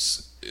 racing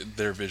games,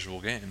 they're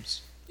visual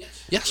games.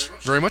 Yes,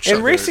 very much so.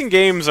 And racing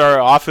games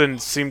often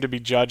seem to be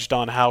judged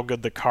on how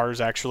good the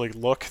cars actually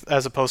look,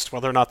 as opposed to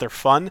whether or not they're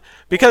fun.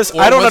 Because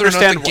I don't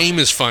understand the game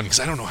is fun. Because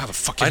I don't know how the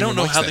fuck. I don't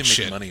know how they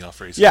make money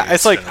off racing. Yeah,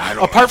 it's like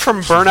apart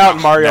from Burnout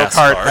and Mario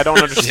Kart, I don't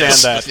understand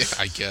that. Yeah,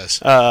 I guess.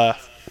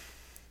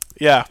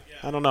 Yeah,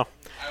 I don't know.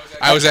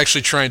 I was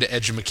actually trying to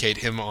educate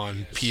him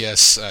on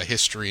PS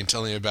history and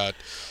telling him about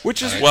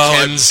which is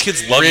Ken's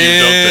kids love you,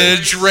 don't they?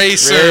 Ridge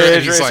Racer. Ridge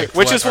and he's Racer. like,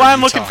 Which "What is are why I'm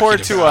you looking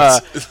forward talking to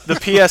about?" the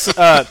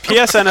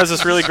PSN has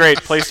this really great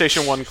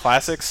PlayStation 1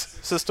 Classics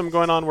system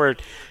going on where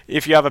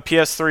if you have a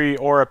PS3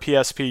 or a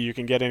PSP, you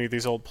can get any of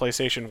these old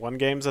PlayStation 1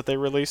 games that they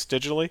released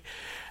digitally.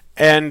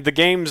 And the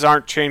games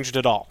aren't changed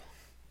at all.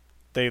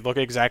 They look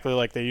exactly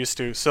like they used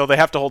to. So they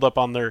have to hold up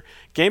on their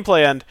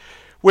gameplay end,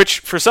 which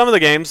for some of the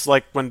games,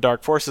 like when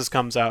Dark Forces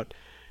comes out,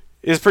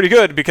 is pretty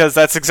good because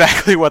that's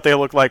exactly what they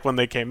looked like when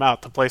they came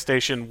out. The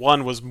PlayStation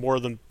 1 was more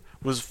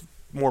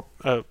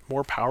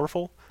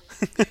powerful.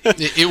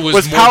 It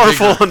was more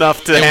powerful bigger.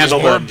 enough to It was handle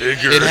more them.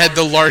 bigger. It had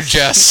the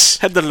largesse.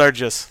 Had the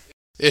largest.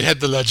 It had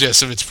the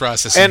largesse of its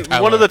processing And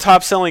power. one of the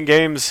top-selling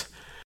games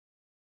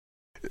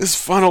is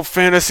Final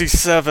Fantasy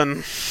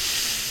VII.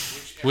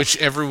 which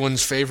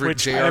everyone's favorite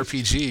Which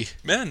JRPG.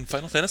 Man,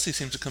 Final Fantasy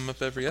seems to come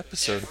up every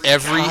episode.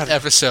 Every God.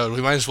 episode,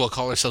 we might as well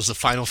call ourselves the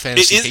Final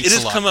Fantasy It Hates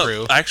has a Lot come up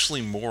crew.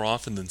 actually more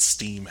often than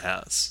Steam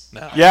has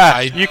now. Yeah,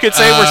 I- you could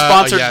say we're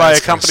sponsored yeah, by a that's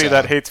kinda company sad.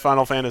 that hates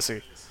Final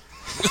Fantasy.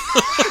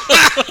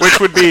 Which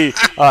would be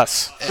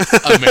us.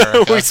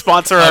 America. We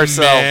sponsor ourselves.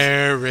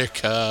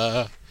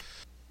 America.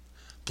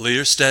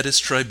 Player Status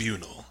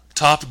Tribunal.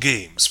 Top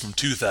games from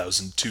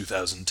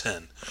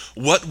 2000-2010.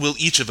 What will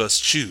each of us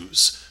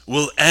choose?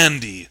 Will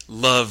Andy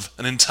love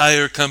an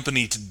entire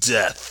company to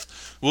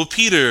death? Will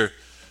Peter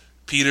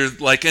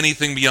like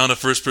anything beyond a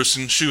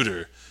first-person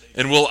shooter?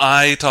 And will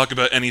I talk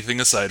about anything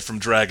aside from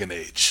Dragon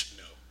Age?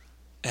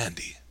 No.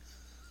 Andy.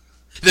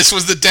 This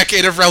was the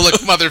decade of Relic,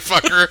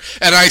 motherfucker,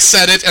 and I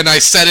said it, and I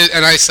said it,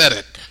 and I said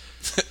it.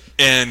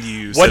 And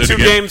you What said two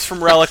it again. games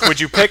from Relic would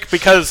you pick?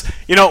 Because,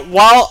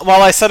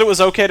 while I said it was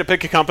okay to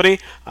pick a company,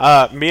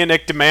 me and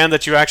Nick demand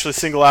that you actually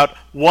single out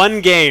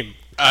one game.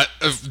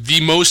 The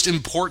most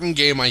important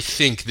game, I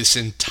think, this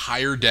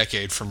entire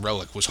decade from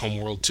Relic was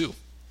Homeworld 2.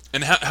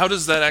 And how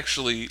does that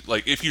actually,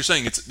 like, if you're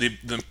saying it's the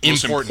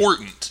most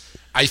important,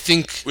 I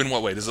think in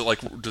what way? I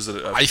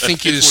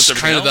think it influence is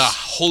kind of the else?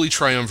 holy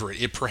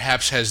triumvirate. It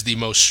perhaps has the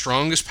most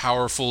strongest,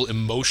 powerful,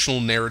 emotional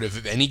narrative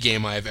of any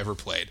game I have ever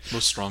played.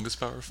 Most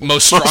strongest, powerful?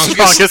 Most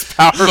strongest,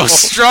 powerful.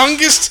 most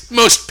strongest,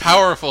 most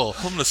powerful.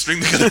 I'm going to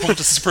string together a bunch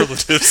of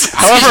superlatives.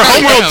 However,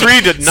 I Homeworld am.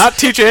 3 did not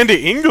teach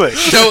Andy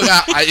English. No,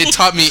 it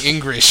taught me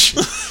English.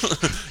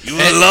 You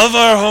love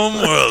our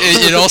homeworld.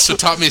 It also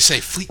taught me to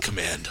say Fleet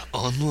Command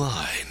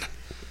online.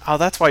 Oh,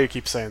 that's why you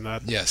keep saying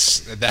that. Yes,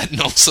 that, and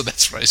also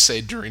that's what I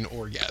say during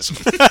orgasm.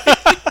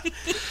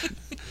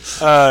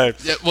 Yeah,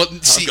 well,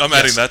 see, I'm yes.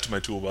 adding that to my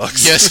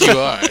toolbox. Yes, you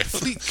are.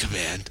 Fleet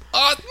Command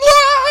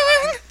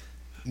online.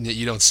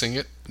 You don't sing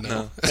it?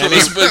 No.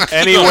 Anyways, what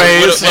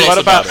what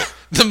about it?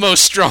 The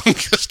most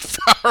strongest,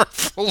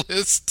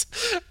 powerfulest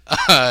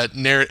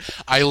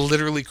narrative. I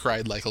literally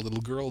cried like a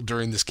little girl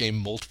during this game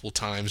multiple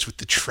times with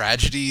the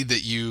tragedy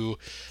that you.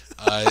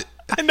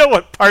 I know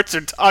what parts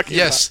you're talking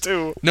Yes. about,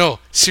 too. No,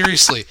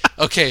 seriously.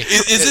 Okay.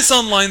 Is this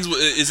on lines?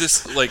 Is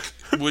this like?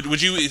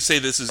 Would you say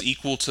this is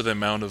equal to the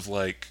amount of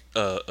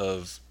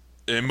of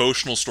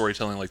emotional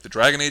storytelling like the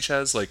Dragon Age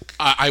has? Like,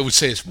 I would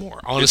say it's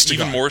more. Honest to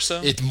even God. more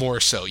so? It's more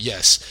so.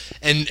 Yes.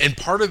 And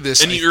part of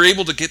this. and you're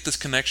able to get this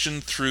connection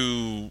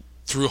through.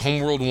 through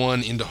Homeworld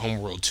 1 into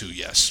Homeworld 2.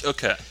 Yes.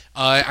 Okay.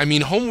 I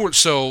mean, Homeworld.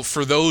 So,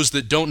 for those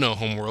that don't know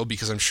Homeworld,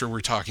 because I'm sure we're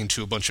talking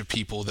to a bunch of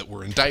people that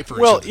were in diapers.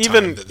 Well, at the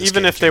time that this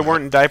even game if they came out.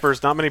 weren't in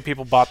diapers, not many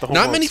people bought the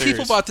Homeworld Not many series.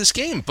 people bought this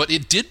game, but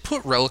it did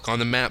put Relic on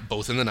the map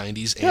both in the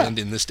 90s Yeah. and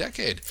in this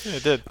decade. Yeah,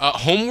 it did.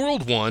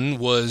 Homeworld 1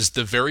 was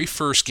the very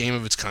first game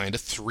of its kind, a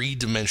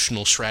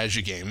three-dimensional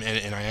strategy game,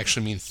 and I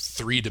actually mean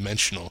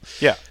three-dimensional.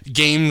 Yeah.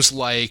 Games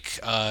like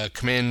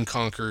Command and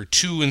Conquer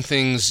 2 and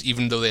things,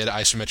 even though they had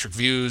isometric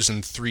views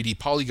and 3D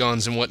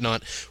polygons and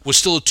whatnot, was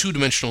still a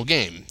two-dimensional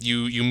game.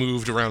 You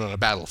moved around on a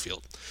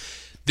battlefield.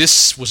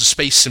 This was a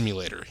space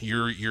simulator.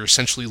 You're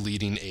essentially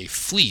leading a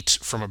fleet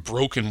from a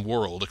broken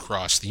world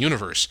across the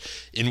universe,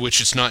 in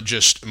which it's not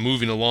just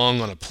moving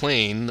along on a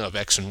plane of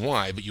X and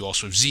Y, but you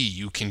also have Z.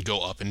 You can go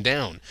up and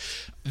down.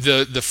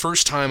 The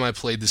first time I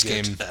played this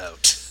game,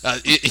 Out.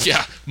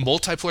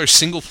 multiplayer,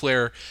 single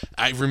player,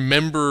 I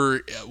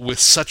remember with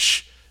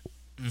such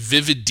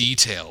vivid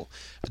detail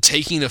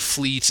taking a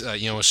fleet,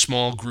 a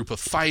small group of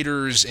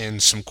fighters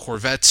and some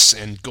corvettes,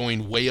 and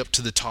going way up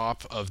to the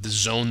top of the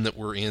zone that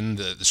we're in,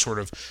 the sort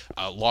of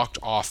locked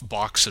off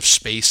box of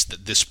space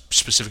that this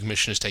specific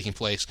mission is taking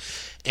place,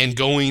 and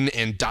going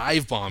and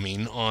dive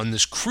bombing on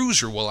this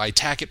cruiser while I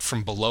attack it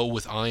from below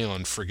with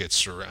ion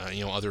frigates or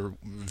other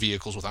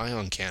vehicles with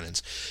ion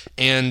cannons.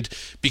 And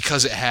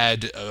because it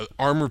had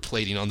armor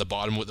plating on the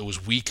bottom that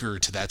was weaker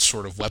to that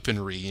sort of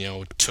weaponry,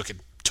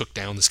 took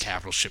down this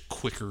capital ship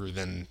quicker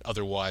than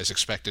otherwise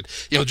expected.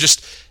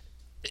 Just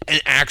an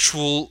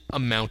actual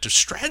amount of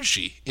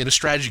strategy in a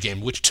strategy game,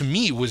 which to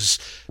me was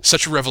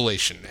such a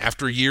revelation.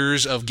 After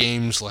years of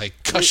games like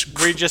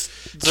We just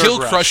Kill, Zerg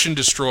Rush. Crush, and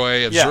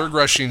Destroy, of Yeah. Zerg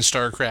Rushing,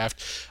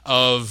 StarCraft,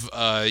 of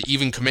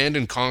even Command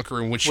and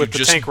Conquer, in which With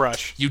the tank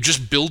rush. you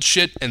just build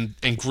shit and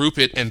group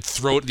it and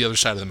throw it to the other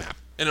side of the map.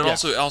 And it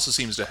also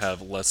seems to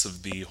have less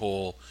of the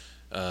whole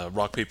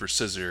rock paper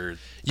scissors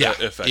Yeah,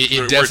 effect. it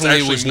where it's definitely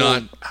actually was more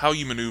not- how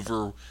you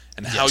maneuver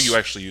and how Yes. you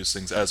actually use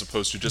things, as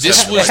opposed to just This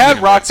having was- It lightning had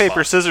in rock one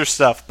paper spot. scissors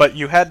stuff, but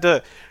you had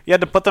to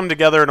put them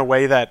together in a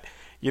way that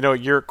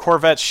your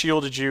Corvette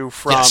shielded you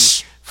from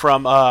Yes.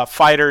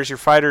 fighters. Your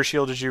fighters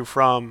shielded you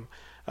from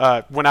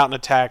went out and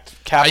attacked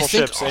I capital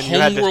think ships, and you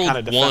had to kind of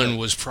Homeworld defend 1 it.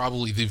 was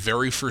probably the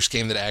very first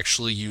game that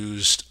actually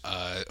used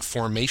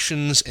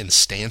formations and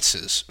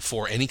stances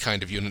for any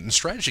kind of unit and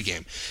strategy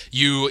game.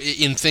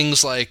 In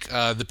things like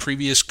the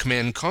previous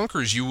Command and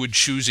Conquers, you would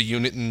choose a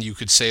unit and you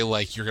could say,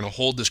 like, you're going to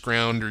hold this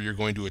ground or you're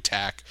going to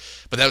attack,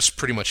 but that was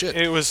pretty much it.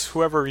 It was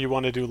whoever you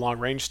want to do long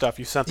range stuff.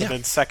 You sent them Yeah.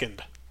 in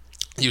second.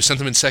 You sent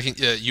them in second.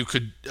 You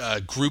could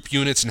group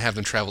units and have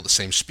them travel at the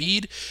same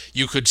speed.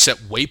 You could set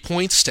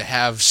waypoints to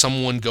have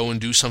someone go and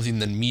do something,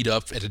 then meet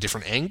up at a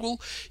different angle.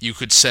 You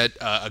could set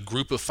a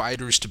group of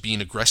fighters to be an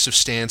aggressive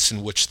stance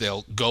in which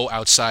they'll go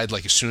outside,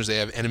 like as soon as they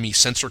have enemy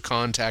sensor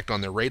contact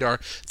on their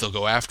radar, they'll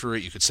go after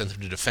it. You could send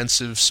them to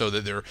defensive, so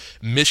that their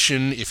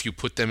mission, if you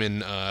put them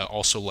in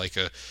also like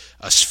a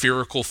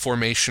spherical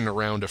formation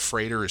around a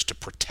freighter, is to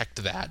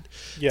protect that.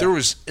 Yeah. There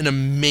was an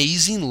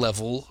amazing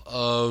level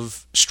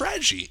of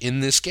strategy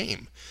in this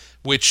game,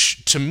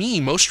 which to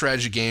me, most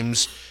strategy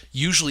games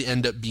usually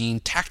end up being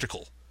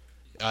tactical.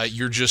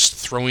 You're just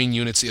throwing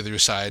units the other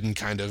side and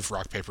kind of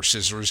rock, paper,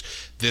 scissors.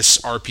 This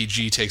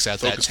RPG takes out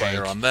Focus that tank.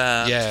 fire on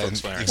that. Yeah,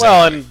 Focus fire on exactly.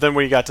 Well, and then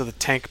when you got to the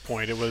tank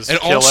point, it was And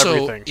kill also,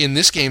 everything. in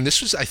this game,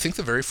 this was, I think,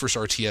 the very first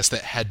RTS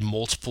that had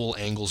multiple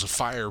angles of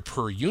fire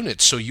per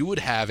unit. So you would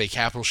have a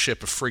capital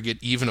ship, a frigate,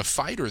 even a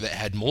fighter that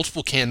had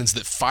multiple cannons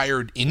that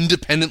fired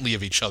independently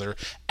of each other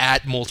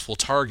at multiple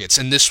targets.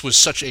 And this was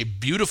such a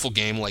beautiful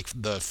game, like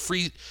the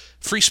free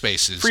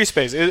spaces. Free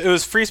space. It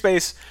was free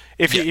space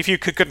if you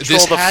could control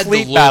This the had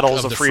fleet look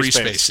battles of the free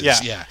space.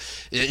 spaces, yeah,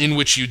 in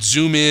which you'd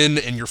zoom in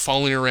and you're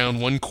following around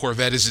one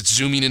Corvette as it's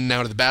zooming in and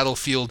out of the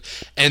battlefield,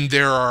 and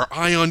there are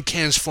ion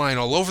cannons flying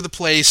all over the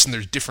place, and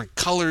there's different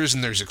colors,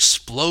 and there's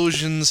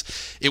explosions.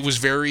 It was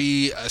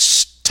very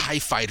TIE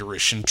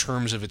Fighter-ish in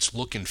terms of its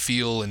look and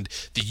feel and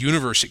the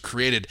universe it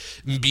created.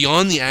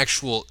 Beyond the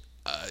actual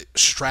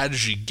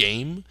strategy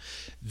game,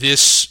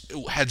 this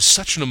had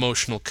such an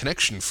emotional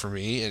connection for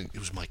me, and it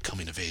was my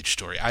coming-of-age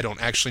story. I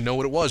don't actually know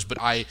what it was, but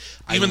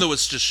Even though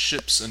it's just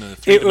ships in a It,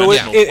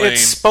 three-dimensional plane. it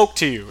spoke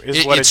to you,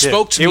 is what It it did.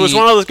 spoke to It was me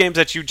one of those games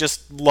that you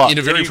just loved. in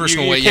a very You-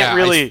 personal you way, Can't yeah,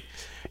 really,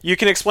 you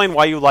can explain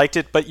why you liked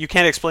it, but you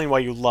can't explain why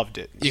you loved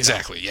it.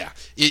 Exactly, yeah.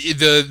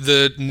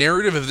 The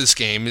narrative of this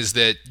game is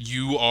that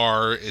you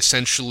are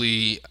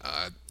essentially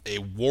a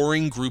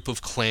warring group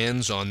of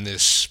clans on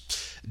this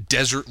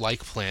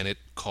desert-like planet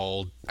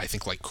called, I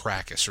think, like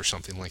Krakus or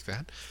something like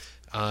that.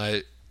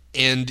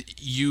 And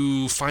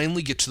you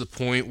finally get to the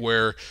point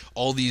where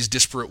all these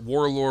disparate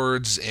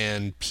warlords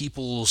and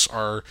peoples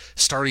are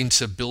starting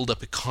to build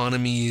up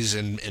economies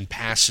and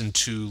pass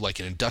into like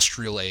an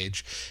industrial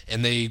age,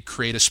 and they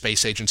create a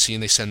space agency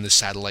and they send this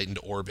satellite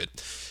into orbit.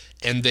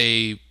 And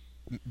the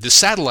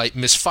satellite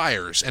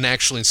misfires and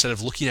actually, instead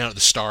of looking out at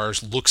the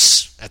stars,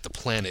 looks at the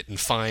planet and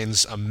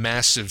finds a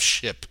massive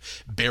ship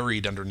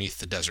buried underneath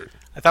the desert.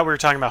 I thought we were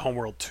talking about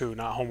Homeworld 2,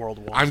 not Homeworld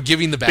 1. I'm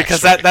giving the backstory.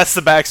 because that's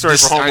the backstory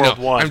This- for I Homeworld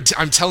know. 1.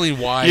 I'm telling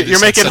why. You're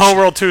this had making such-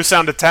 Homeworld 2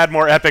 sound a tad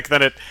more epic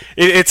than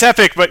it's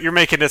epic, but you're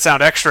making it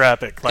sound extra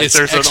epic. Like It's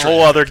there's extra a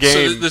whole other So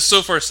game. this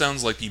so far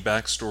sounds like the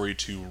backstory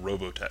to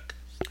Robotech.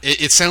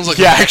 It sounds like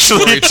Yeah, a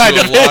actually, backstory it kind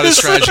to of a lot of is.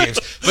 strategy games.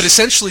 But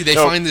essentially, they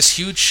Nope. find this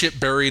huge ship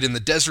buried in the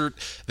desert.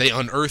 They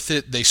unearth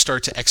it. They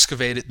start to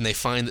excavate it, and they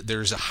find that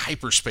there's a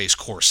hyperspace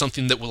core,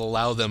 something that will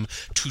allow them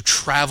to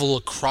travel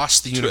across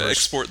the To universe.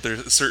 export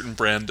their certain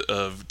brand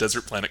of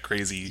Desert Planet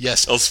Crazy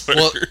Yes. elsewhere.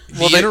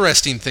 Well, the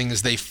interesting thing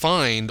is they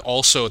find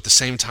also at the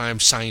same time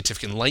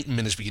scientific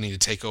enlightenment is beginning to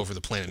take over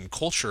the planet and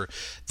culture,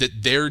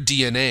 that their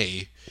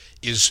DNA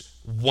is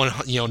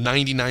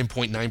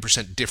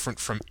 99.9% different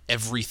from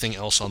everything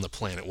else on the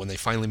planet. When they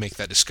finally make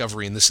that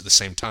discovery, and this at the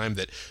same time,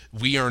 that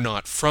we are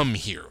not from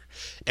here,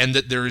 and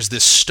that there is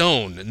this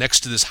stone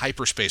next to this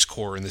hyperspace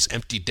core in this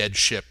empty dead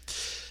ship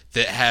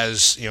that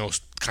has,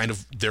 kind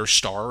of their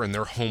star and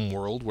their home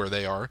world where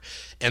they are,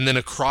 and then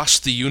across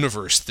the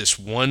universe, this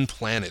one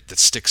planet that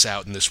sticks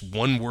out in this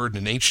one word in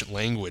an ancient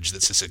language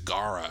that says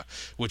Agara,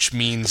 which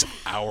means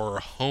our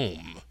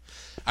home.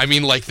 I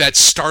mean, like, that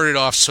started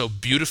off so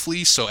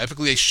beautifully, so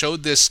epically. They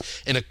showed this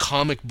in a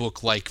comic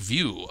book-like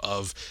view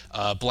of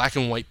black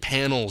and white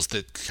panels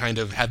that kind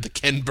of had the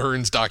Ken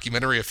Burns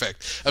documentary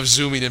effect of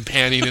zooming and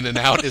panning in and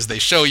out as they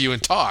show you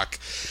and talk.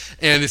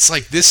 And it's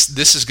like, this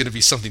is going to be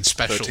something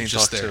special 13th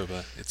just there.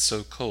 October. It's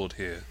so cold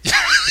here.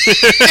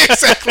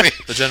 Exactly.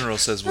 The general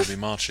says we'll be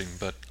marching,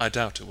 but I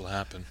doubt it will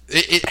happen.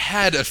 It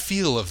had a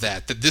feel of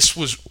that this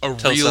was a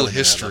Tell real Sally I love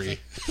history.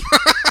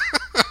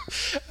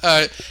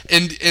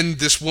 And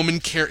this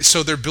woman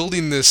so they're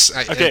building this.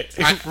 Okay,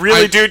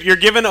 really, dude, you're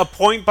given a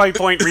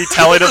point-by-point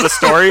retelling of the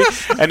story,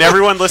 and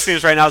everyone listening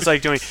right now is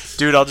like doing,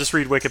 dude, I'll just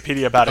read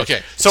Wikipedia about it.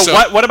 Okay, so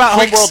what about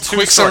Homeworld 2?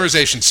 Quick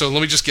summarization. So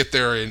let me just get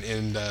there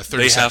in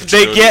 30 seconds.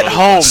 They get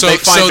home. So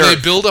they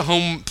build a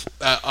home.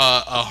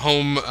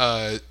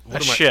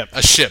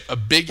 A ship. A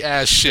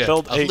big-ass ship.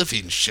 Build a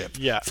living ship.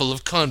 Yeah. Full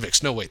of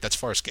convicts. No, wait, that's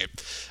Farscape.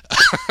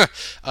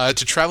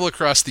 To travel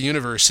across the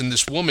universe, and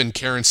this woman,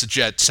 Karen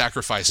Sajet,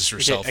 sacrifices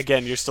herself.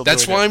 Again, you're still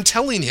That's doing why it. I'm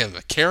telling him.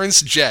 Karen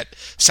Sajet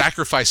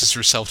sacrifices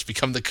herself to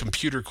become the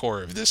computer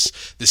core of this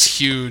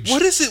huge...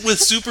 What is it with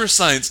super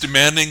science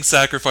demanding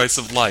sacrifice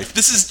of life?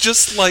 This is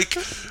just like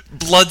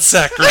blood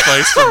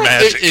sacrifice for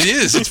magic. It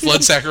is. It's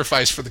blood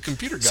sacrifice for the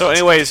computer gods. So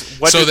anyways,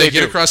 what do they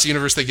do? get across the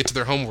universe, they get to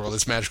their homeworld.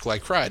 It's magical, I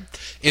cried.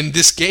 In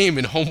this game,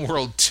 in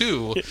Homeworld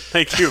 2...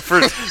 Thank you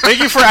for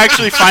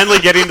actually finally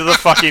getting to the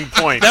fucking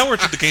point. Now we're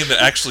to the game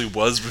that actually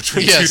was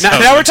between Yes. 2000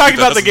 Now we're talking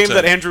about the and game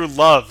that 2010. Andrew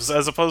loves,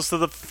 as opposed to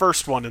the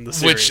first one in the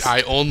series. Which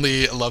I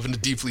only love in a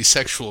deeply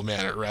sexual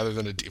manner rather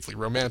than a deeply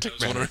romantic I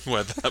was manner.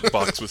 wondering why that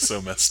box was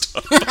so messed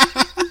up.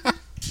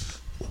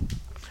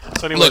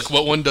 So anyways, Look,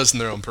 what one does in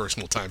their own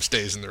personal time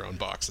stays in their own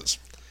boxes,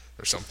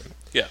 or something.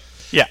 Yeah.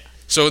 yeah.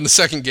 So in the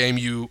second game,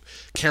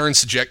 Karen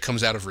Sajet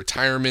comes out of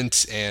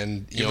retirement,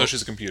 and Even though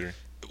she's a computer.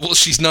 well,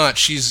 she's not.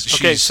 She's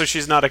Okay, so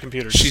she's not a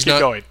computer. she's Keep not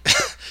going.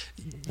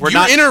 You're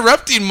not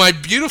interrupting my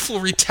beautiful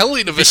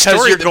retelling of a because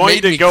story you're that going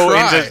made to me go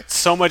cry. into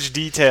so much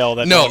detail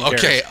that no No, one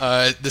cares.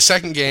 okay. The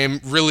second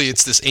game, really,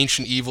 it's this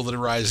ancient evil that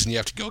arises, and you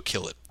have to go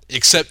kill it.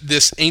 Except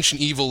this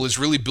ancient evil is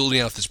really building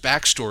out this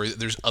backstory that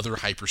there's other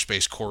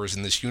hyperspace cores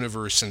in this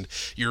universe, and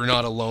you're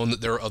not alone, that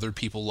there are other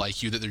people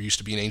like you, that there used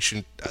to be an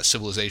ancient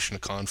civilization, a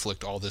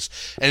conflict, all this.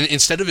 And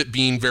instead of it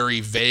being very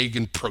vague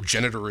and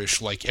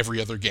progenitorish like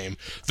every other game,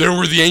 there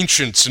were the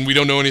ancients, and we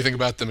don't know anything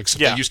about them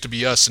except Yeah. they used to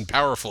be us and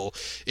powerful.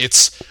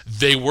 It's,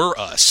 they were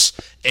us.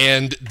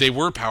 And they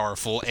were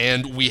powerful,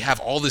 and we have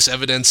all this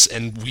evidence,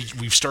 and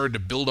we've started to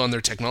build on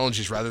their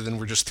technologies rather than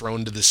we're just thrown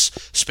into this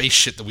space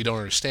shit that we don't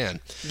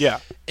understand. Yeah.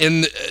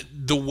 And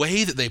the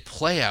way that they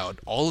play out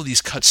all of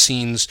these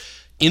cutscenes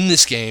in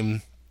this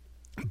game,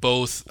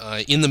 both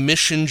in the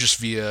mission, just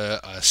via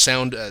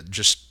sound,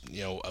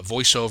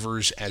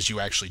 voiceovers as you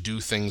actually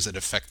do things that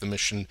affect the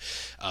mission.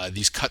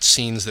 These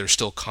cutscenes, they're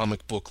still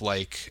comic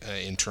book-like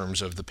in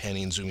terms of the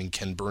panning and zooming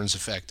Ken Burns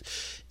effect.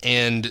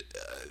 And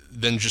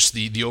then just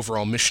the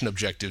overall mission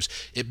objectives.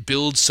 It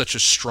builds such a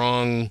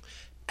strong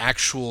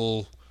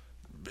actual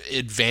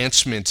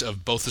advancement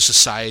of both the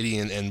society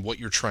and what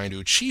you're trying to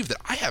achieve that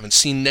I haven't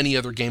seen any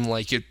other game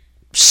like it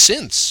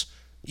since,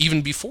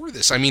 even before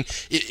this. I mean,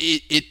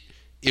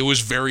 it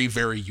was very,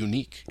 very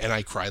unique, and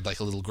I cried like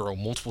a little girl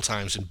multiple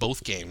times in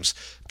both games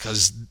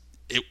because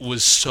it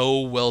was so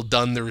well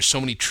done. There were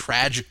so many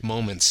tragic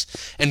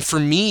moments. And for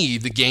me,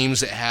 the games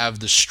that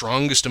have the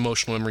strongest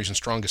emotional memories and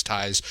strongest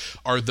ties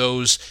are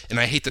those, and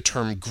I hate the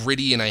term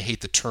gritty, and I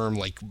hate the term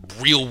like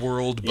real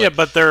world. But Yeah,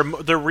 but they're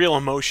real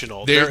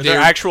emotional. They're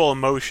actual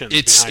emotions.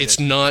 it's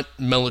not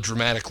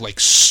melodramatic like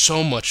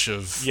so much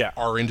of Yeah.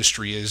 our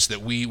industry is,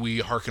 that we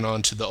hearken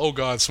on to the, oh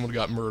God, someone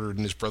got murdered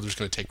and his brother's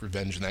going to take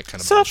revenge and that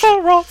kind of bullshit.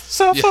 Sephiroth.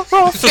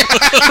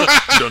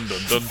 Dun, dun, dun,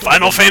 dun,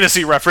 Final dun.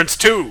 Fantasy reference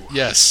 2.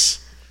 Yes.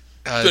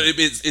 But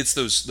it's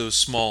those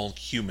small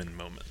human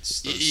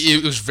moments.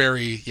 It was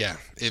very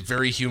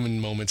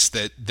human moments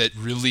that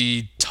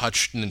really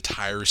touched an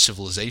entire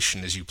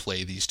civilization as you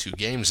play these two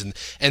games.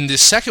 And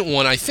this second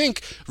one, I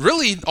think,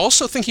 really,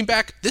 also thinking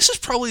back, this is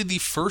probably the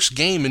first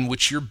game in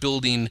which you're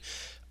building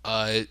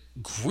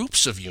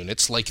groups of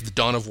units, like the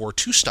Dawn of War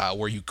 2 style,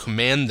 where you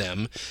command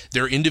them.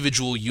 They're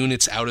individual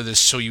units out of this,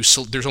 so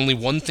there's only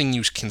one thing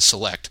you can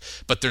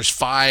select, but there's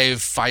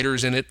 5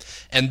 fighters in it,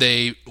 and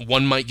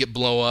one might get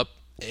blown up.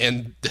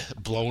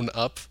 It blow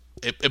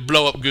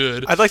up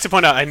good. I'd like to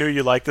point out, I knew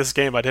you liked this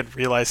game. I didn't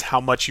realize how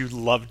much you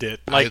loved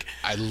it. Like,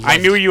 I I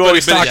knew you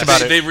always But talked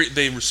about it.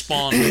 they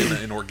respond in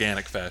an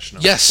organic fashion.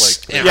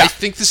 Yes, Like, and Yeah. I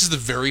think this is the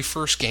very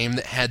first game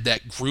that had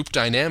that group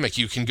dynamic.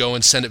 You can go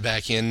and send it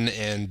back in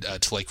and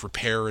to like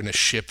repair in a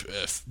ship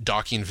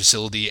docking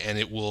facility, and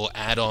it will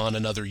add on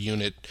another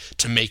unit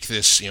to make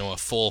this a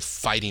full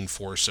fighting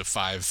force of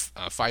 5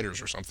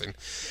 fighters or something.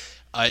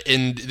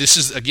 And this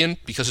is, again,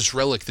 because it's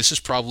Relic, this is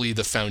probably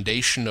the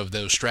foundation of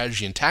those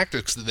strategy and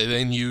tactics that they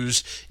then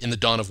use in the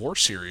Dawn of War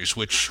series,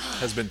 which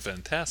has been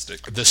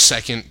fantastic. the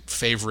second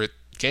favorite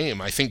game.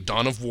 I think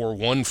Dawn of War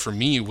 1 for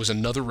me was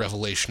another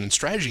revelation in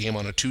strategy game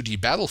on a 2D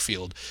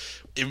battlefield.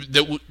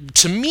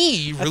 To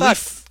me, really... I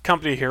thought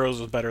Company Heroes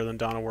was better than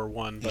Dawn of War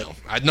 1. But No,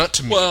 not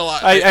to me. Well,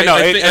 I know. I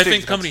I think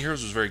think Company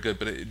Heroes was very good,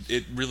 but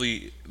it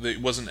really,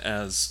 it wasn't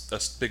as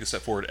big a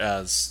step forward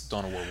as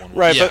Dawn of War 1 was.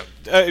 Right, Yeah,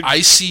 but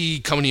I see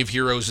Company of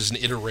Heroes as an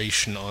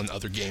iteration on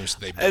other games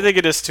that they built. I think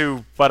it is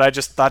too, but I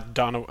just thought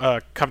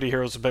Company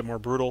Heroes was a bit more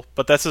brutal.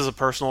 But that's as a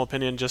personal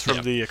opinion, just from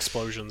Yeah. the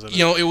explosions in it.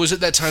 You know, it was at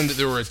that time that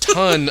there were a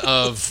ton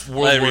of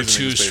World War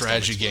reasoning II is based on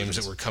strategy games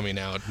explosions. that were coming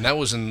out, and that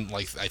was in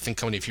like I think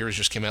Company of Heroes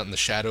just came out in the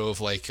shadow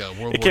of like World It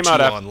War came II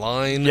out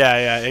Online.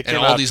 Yeah, it and came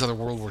all out. these other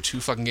World War II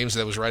fucking games.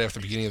 That was right after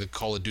the beginning of the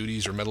Call of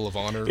Duties or Medal of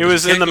Honor. It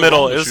was can't in the go middle.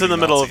 wrong with It was in the shooting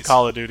middle of Nazis.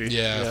 Call of Duty.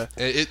 Yeah.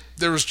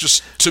 There was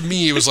just, to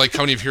me, it was like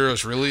Company of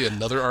Heroes, really?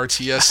 Another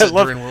RTS I set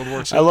love, during World War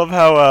II? I love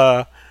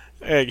how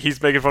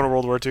he's making fun of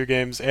World War II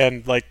games,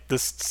 and like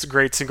this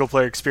great single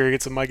player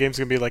experience in my game's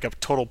gonna be like a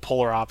total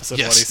polar opposite of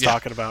Yes, what he's yeah.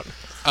 talking about.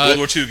 World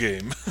War II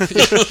game.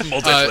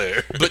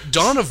 Multiplayer. But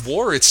Dawn of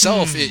War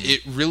itself, Hmm.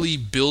 it really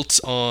built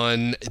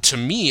on, to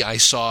me, I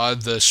saw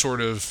the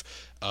sort of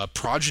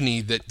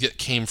progeny that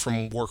came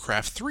from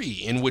Warcraft 3,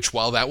 in which,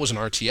 while that was an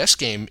RTS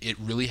game, it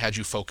really had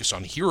you focus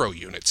on hero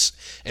units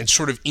and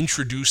sort of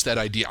introduce that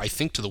idea, I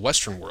think, to the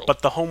Western world.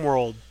 But the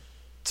homeworld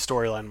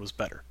storyline was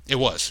better. It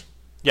was.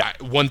 Yeah.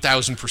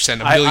 1,000%.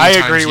 A I million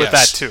times agree with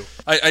that yes. too.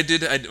 I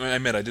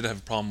admit I did have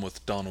a problem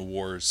with Dawn of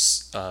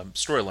War's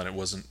storyline. It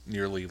wasn't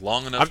nearly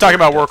long enough. I'm talking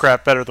about to-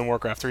 Warcraft better than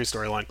Warcraft 3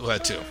 storyline. Well,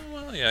 that too.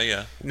 Well,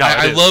 yeah. No,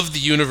 I it is. love the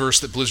universe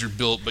that Blizzard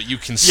built, but you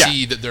can Yeah.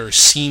 see that there are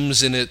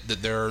seams in it,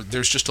 that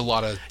there's just a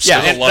lot of Yeah,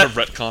 stuff. There's and a lot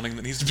that- of retconning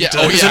that needs to be Yeah,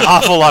 done. oh, There's yeah. an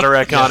awful lot of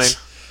retconning.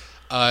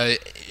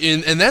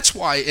 Yes. And that's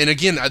why, and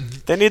again,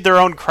 They need their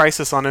own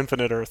Crisis on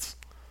Infinite Earths.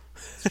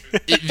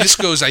 this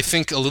goes, I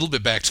think, a little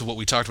bit back to what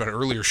we talked about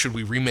earlier. Should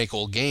we remake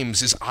old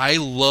games? Is I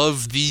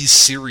love these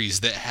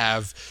series that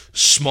have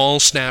small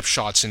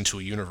snapshots into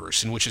a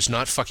universe in which it's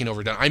not fucking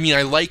overdone. I mean,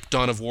 I like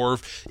Dawn of War.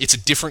 It's a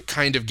different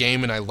kind of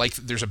game, and I like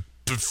that there's a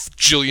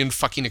bajillion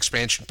fucking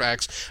expansion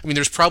packs. I mean,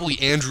 there's probably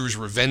Andrew's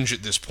Revenge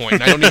at this point,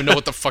 and I don't even know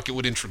what the fuck it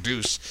would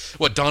introduce.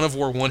 What, Dawn of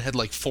War 1 had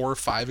like 4 or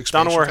 5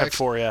 expansion Dawn of War packs? had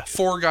 4, yeah.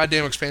 4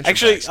 goddamn expansion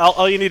Actually, packs.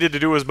 all you needed to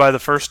do was buy the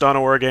first Dawn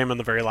of War game and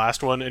the very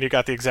last one, and you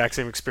got the exact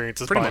same experience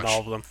as Pretty buying much.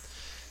 all of them.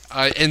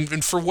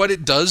 And for what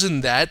it does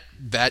in that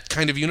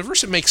kind of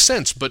universe, it makes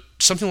sense. But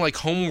something like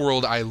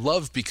Homeworld, I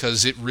love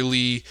because it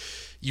really,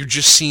 you're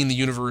just seeing the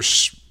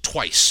universe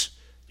twice.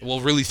 Well,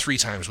 really 3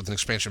 times with an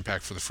expansion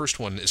pack for the first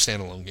one, a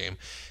standalone game.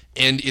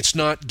 And it's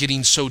not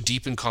getting so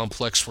deep and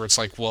complex where it's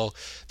like, well,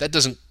 that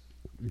doesn't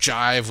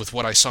jive with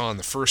what I saw in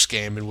the first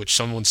game, in which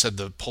someone said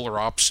the polar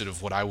opposite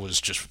of what I was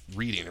just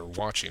reading or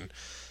watching.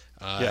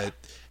 Yeah.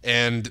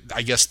 And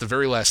I guess the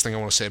very last thing I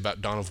want to say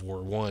about Dawn of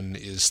War 1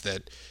 is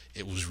that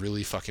it was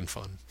really fucking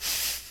fun.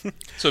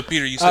 So,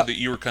 Peter, you said that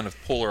you were kind of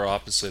polar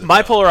opposite. My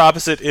about- polar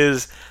opposite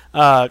is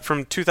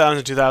from 2000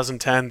 to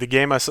 2010, the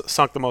game I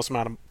sunk the most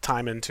amount of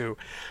time into,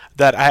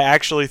 that I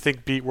actually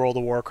think beat World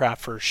of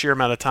Warcraft for sheer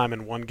amount of time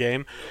in one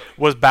game,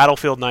 was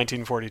Battlefield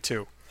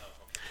 1942.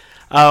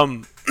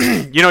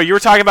 You know, you were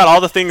talking about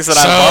all the things that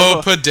I So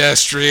love.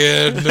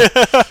 pedestrian.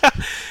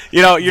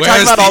 You know, you're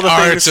Where's talking about all the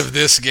art things. of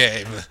this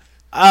game?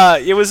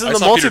 It was in I the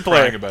saw Peter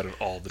crying multiplayer. about it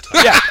all the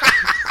time. Yeah,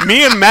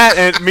 me and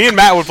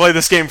Matt would play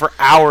this game for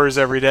hours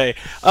every day.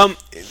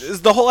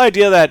 The whole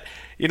idea that,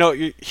 you know,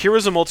 here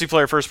was a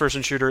multiplayer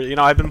first-person shooter. You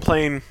know, I've been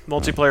playing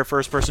multiplayer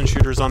first-person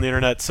shooters on the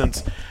internet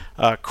since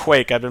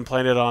Quake. I've been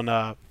playing it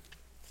on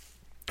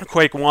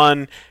Quake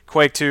 1,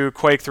 Quake 2,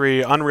 Quake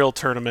 3, Unreal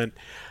Tournament,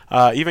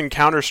 even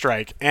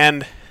Counter-Strike.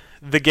 And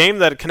the game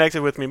that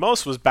connected with me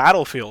most was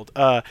Battlefield.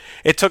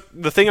 It took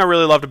the thing I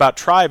really loved about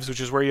Tribes,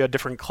 which is where you had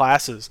different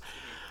classes.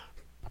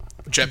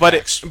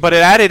 Jetpacks. But it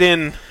added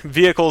in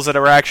vehicles that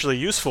were actually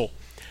useful,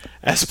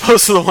 as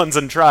opposed to the ones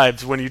in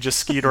Tribes when you just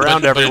skied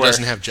around but it everywhere.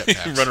 doesn't have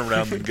jetpacks. Run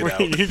around and get out.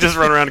 You just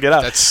run around and get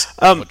out. That's it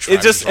what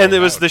Tribes just is all and it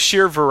was about. the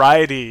sheer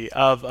variety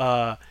of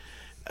the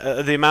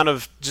amount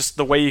of just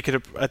the way you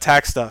could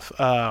attack stuff.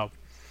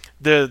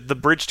 The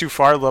bridge too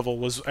far level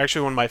was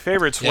actually one of my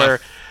favorites, Yeah.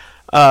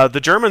 where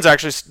the Germans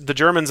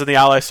and the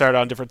Allies started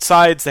on different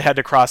sides. They had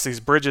to cross these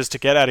bridges to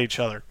get at each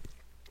other.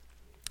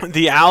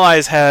 The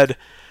Allies had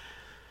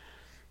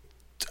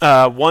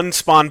one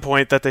spawn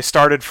point that they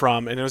started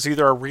from, and it was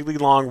either a really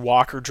long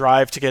walk or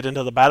drive to get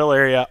into the battle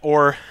area,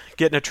 or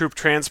get in a troop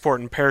transport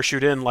and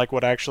parachute in, like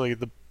what actually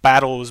the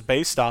battle was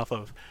based off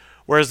of.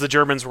 Whereas the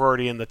Germans were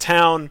already in the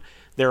town,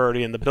 they were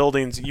already in the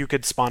buildings, you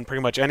could spawn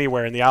pretty much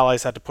anywhere, and the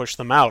Allies had to push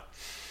them out.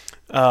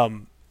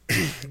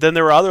 Then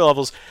there were other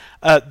levels.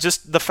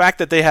 Just the fact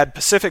that they had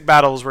Pacific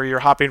battles where you're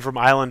hopping from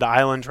island to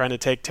island trying to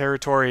take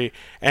territory,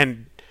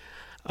 and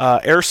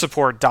air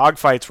support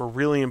dogfights were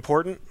really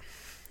important.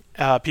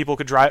 People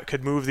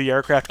could move the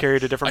aircraft carrier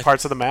to different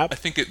parts of the map. I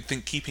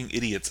think keeping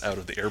idiots out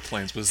of the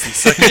airplanes was the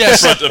second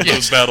Yes, front of yes.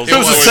 those battles. It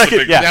was always the the second-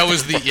 big- yeah. That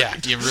was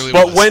it really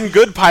But was. when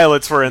good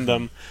pilots were in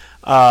them,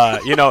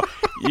 you know,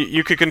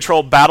 you could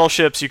control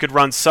battleships, you could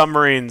run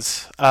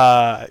submarines.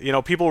 You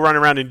know, people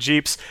running around in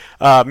jeeps.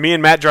 Me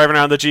and Matt driving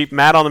around the jeep.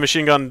 Matt on the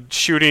machine gun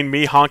shooting.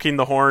 Me honking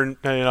the horn.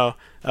 You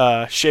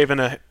know, shaving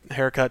a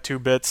haircut 2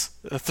 bits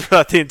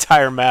throughout the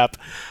entire map.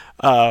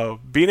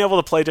 Being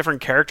able to play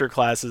different character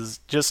classes,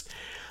 just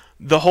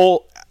the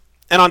whole.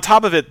 And on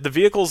top of it, the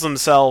vehicles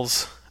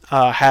themselves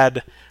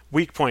had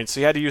weak points, so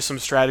you had to use some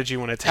strategy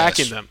when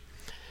attacking Yes. them.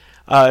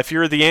 If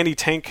you're the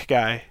anti-tank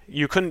guy,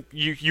 you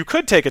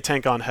could take a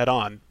tank on head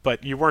on,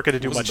 but you weren't going to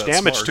do much Wasn't that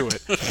damage smart.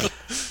 to it.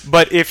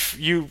 But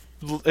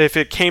if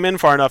it came in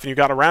far enough and you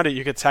got around it,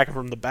 you could attack it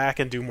from the back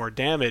and do more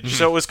damage.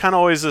 So it was kind of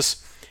always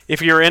this.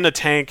 If you were in a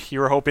tank, you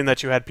were hoping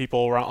that you had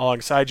people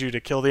alongside you to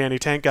kill the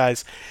anti-tank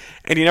guys,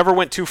 and you never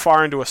went too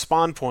far into a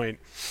spawn point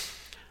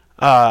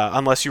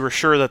unless you were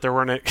sure that there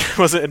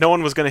no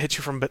one was going to hit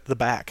you from the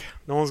back.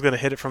 No one was going to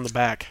hit it from the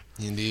back.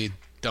 Indeed.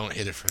 Don't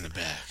hit it from the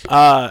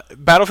back.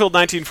 Battlefield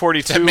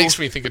 1942. That makes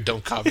me think of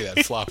don't copy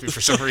that floppy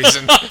for some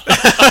reason.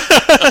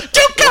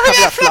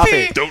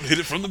 floppy. Don't hit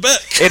it from the back.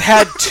 It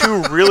had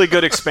two really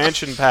good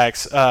expansion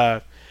packs.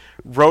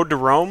 Road to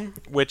Rome,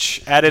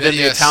 which added in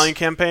the Yes. Italian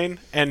campaign,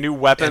 and new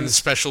And weapons.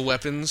 special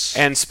weapons.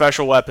 And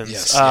special weapons,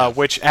 Yes, yeah.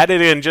 which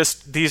added in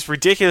just these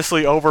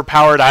ridiculously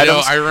overpowered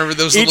items. I remember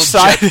those Each little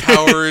side-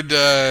 jet-powered.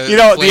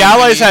 The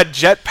Allies had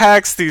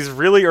jetpacks, these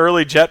really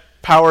early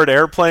jet-powered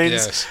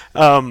airplanes.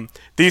 Yes.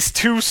 These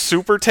two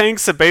super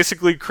tanks that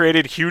basically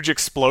created huge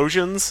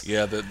explosions.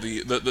 Yeah,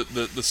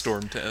 the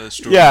storm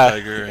Yeah,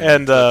 tiger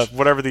and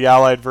whatever the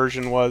Allied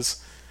version was.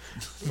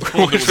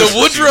 the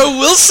Woodrow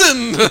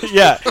Wilson.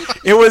 Yeah,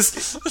 it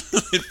was.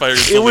 it fired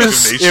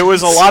It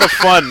was a lot of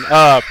fun.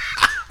 I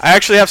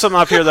actually have something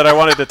up here that I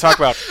wanted to talk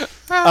about.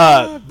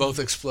 Both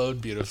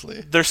explode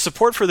beautifully. Their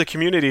support for the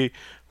community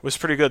was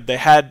pretty good. They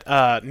had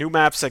new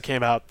maps that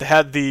came out. They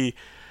had the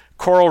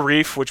Coral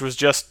Reef, which was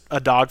just a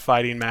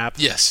dogfighting map.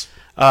 Yes.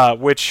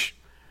 Which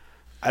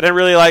I didn't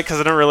really like because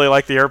I didn't really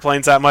like the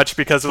airplanes that much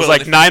because it was Well,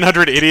 like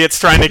 900 idiots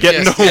trying to get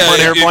Yes. into Yeah, one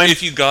airplane.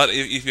 If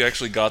you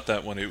actually got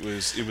that one, it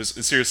was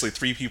seriously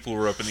 3 people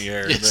were up in the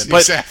air, Yes, and then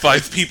exactly.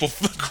 5 people.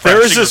 There was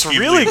crashing this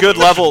repeatedly. really good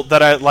level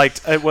that I liked.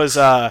 It was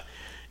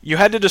you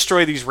had to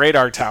destroy these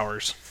radar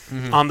towers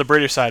on the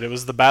British side. It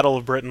was the Battle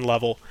of Britain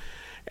level,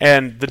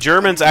 and the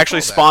Germans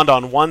actually that. spawned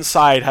on one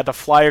side, had to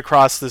fly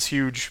across this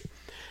huge.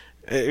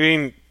 I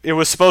mean, it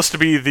was supposed to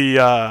be the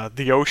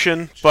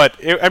ocean, but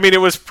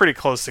it was pretty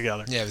close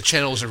together. Yeah, the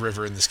channel was a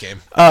river in this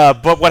game.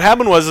 But what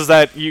happened was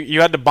that you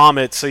had to bomb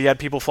it, so you had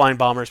people flying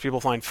bombers, people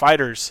flying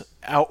fighters,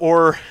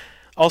 or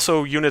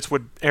also units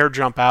would air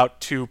jump out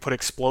to put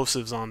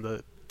explosives on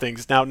the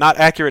things. Now, not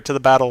accurate to the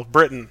Battle of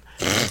Britain,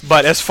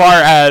 but as far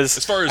as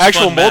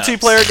actual fun maps.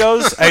 multiplayer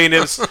goes, I mean, it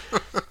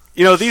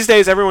was, these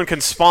days everyone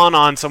can spawn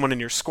on someone in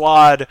your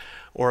squad,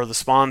 or the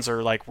spawns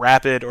are like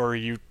rapid, or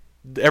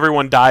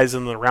everyone dies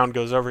and the round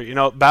goes over.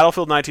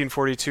 Battlefield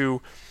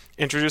 1942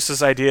 introduced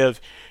this idea of,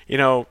 it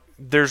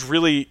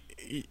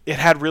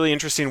had really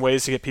interesting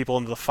ways to get people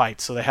into the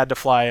fight. So they had to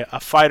fly a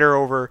fighter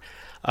over.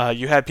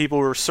 You had people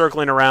who were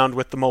circling around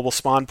with the mobile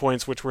spawn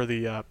points, which were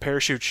the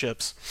parachute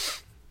ships,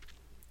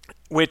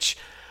 which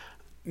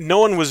no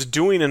one was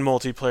doing in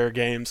multiplayer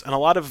games. And a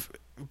lot of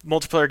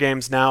multiplayer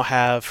games now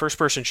have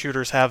first-person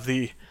shooters have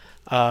the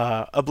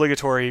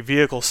obligatory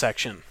vehicle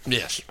section,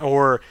 Yes.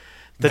 or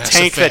the Mass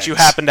tank that you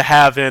Effects. happen to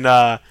have in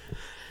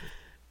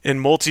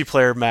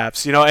multiplayer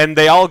maps, and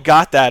they all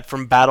got that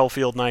from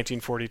Battlefield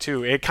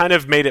 1942. It kind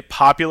of made it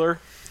popular.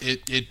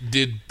 It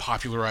did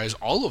popularize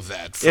all of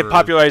that. For It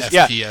popularized-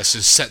 yeah. FPS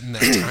is set in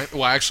that time.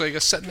 Well, actually, I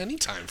guess set in any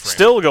time frame.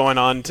 Still going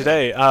on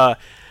today.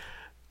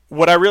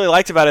 What I really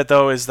liked about it,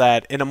 though, is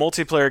that in a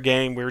multiplayer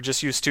game, we were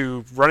just used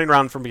to running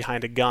around from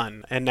behind a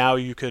gun, and now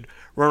you could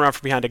run around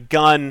from behind a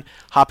gun,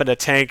 hop in a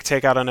tank,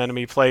 take out an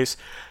enemy place,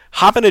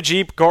 hop in a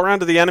jeep, go around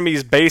to the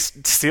enemy's base,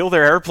 steal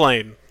their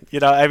airplane.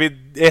 It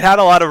had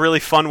a lot of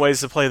really fun ways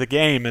to play the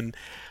game, and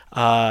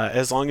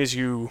as long as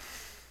you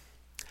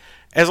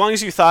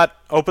thought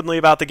openly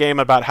about the game,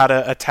 about how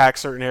to attack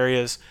certain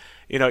areas,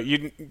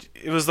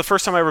 it was the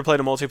first time I ever played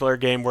a multiplayer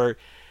game where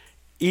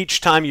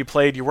each time you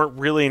played, you weren't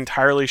really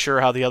entirely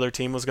sure how the other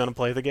team was going to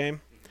play the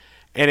game.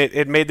 And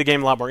it made the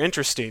game a lot more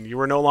interesting. You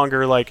were no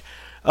longer like,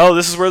 oh,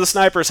 this is where the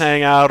snipers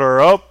hang out, or,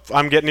 oh,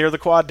 I'm getting near the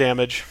quad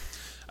damage.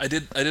 I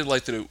did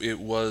like that it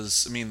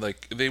was. I mean,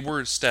 like, they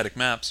were static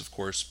maps, of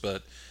course,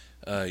 but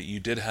you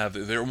did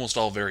have. They're almost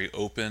all very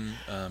open.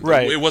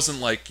 Right. It wasn't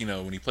like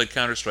when you played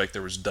Counter-Strike,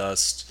 there was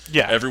dust.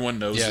 Yeah. Everyone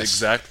knows Yes.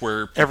 exact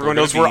where. people Everyone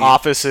are knows gonna where be.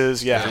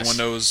 offices, yeah. Everyone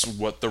knows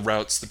what the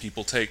routes the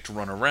people take to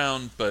run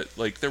around, but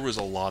like there was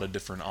a lot of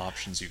different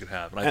options you could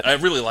have, and I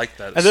really liked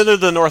that. And then there are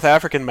the North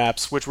African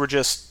maps, which were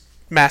just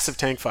massive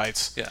tank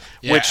fights. Yeah.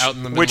 Yeah, which out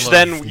in the middle which of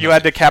then you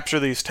had nothing. to capture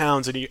these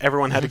towns, and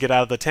everyone had to get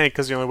out of the tank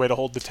because the only way to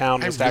hold the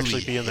town I was to really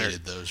actually be in there.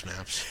 hated those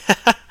maps.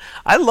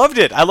 I loved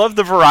it. I loved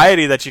the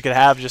variety that you could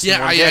have just in Yeah,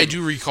 one I game.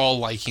 do recall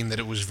liking that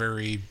it was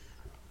very,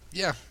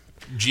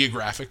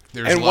 geographic.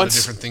 There's And a lot of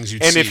different things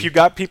you'd and see. if you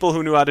got people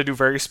who knew how to do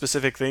very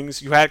specific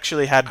things, you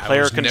actually had I was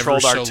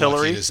player-controlled never so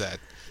artillery. lucky as that.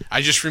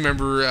 I just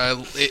remember,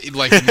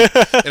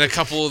 in a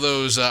couple of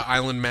those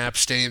island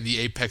maps, standing at the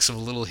apex of a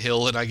little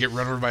hill, and I get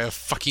run over by a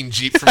fucking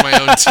jeep from my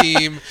own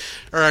team,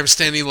 or I'm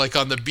standing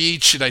on the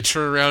beach, and I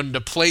turn around, and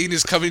a plane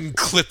is coming,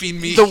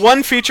 clipping me. The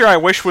one feature I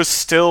wish was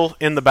still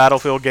in the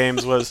Battlefield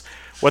games was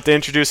what they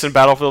introduced in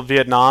Battlefield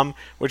Vietnam,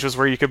 which was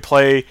where you could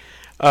play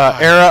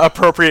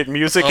era-appropriate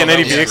music in that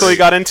any was vehicle great. you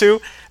got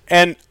into.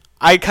 And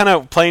I kind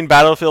of playing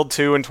Battlefield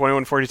 2 and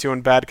 2142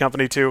 and Bad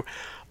Company 2.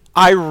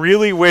 I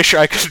really wish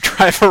I could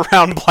drive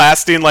around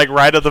blasting like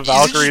Ride of the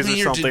Valkyries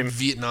or something. Did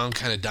Vietnam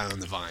kind of die on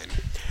the vine?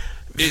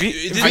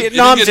 It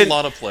Vietnam didn't get a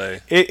lot of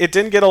play. It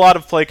didn't get a lot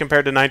of play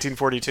compared to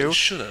 1942. It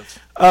should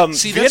have.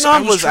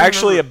 Vietnam was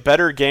actually a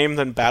better game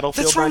than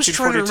Battlefield That's what I was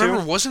trying to 1942.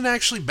 remember. It wasn't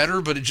actually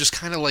better, but it just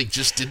kind of like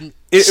just didn't.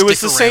 It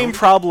was the stick same around.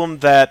 problem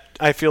that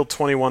I feel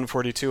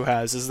 2142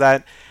 has, is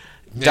that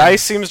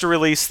DICE seems to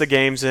release the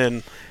games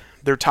in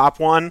their top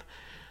one,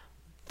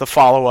 the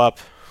follow-up,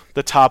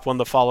 the top one,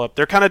 the follow-up.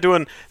 They kind of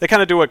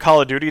do what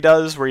Call of Duty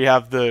does, where you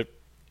have the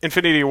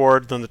Infinity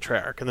Ward, then the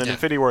Treyarch, and then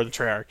Infinity Ward, and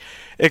Treyarch.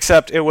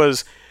 Except it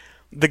was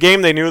the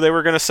game they knew they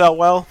were going to sell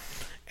well,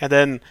 and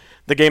then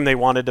the game they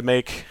wanted to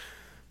make.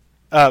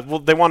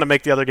 They want to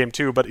make the other game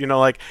too, but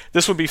like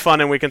this would be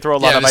fun, and we can throw a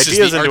lot of ideas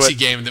is the into artsy it.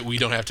 game that we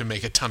don't have to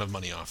make a ton of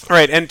money off of.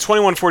 Right, and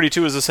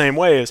 2142 is the same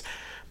way. As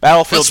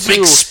Battlefield Let's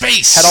 2 make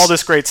space. had all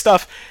this great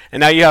stuff,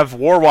 and now you have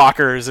War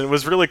Walkers, and it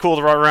was really cool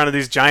to run around with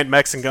these giant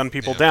mechs and gun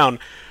people down.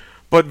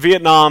 But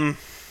Vietnam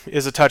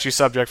is a touchy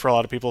subject for a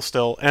lot of people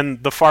still,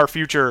 and the far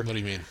future What do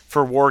you mean?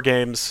 for war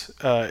games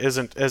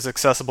isn't as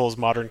accessible as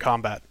modern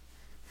combat.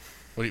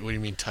 What do you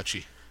mean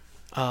touchy?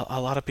 A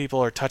lot of people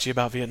are touchy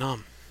about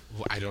Vietnam.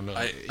 Well, I don't know.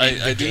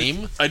 I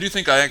Game do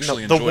think I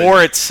actually The enjoyed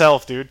war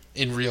itself, dude.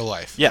 in real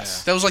life.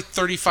 Yes. That was like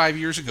 35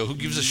 years ago. Who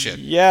gives a shit?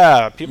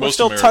 Yeah, people are Most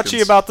still touchy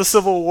Americans. about the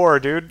Civil War,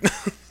 dude.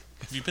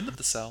 Have you been to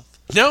the South?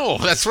 No,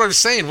 that's what I'm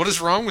saying. What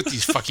is wrong with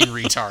these fucking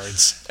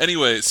retards?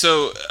 Anyway,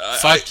 so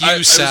Fuck you, I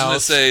was going to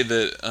South. say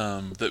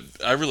that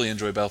I really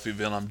enjoy Battlefield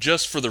Vietnam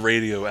just for the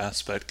radio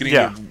aspect. Getting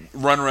Yeah.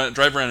 to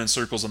drive around in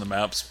circles on the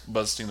maps,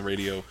 busting the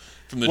radio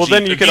from the Well, Jeep.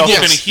 then you and could people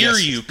also- can hear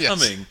Yes, you yes.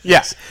 coming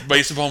Yeah.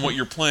 based upon what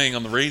you're playing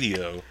on the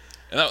radio.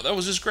 And that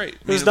was just great.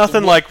 There's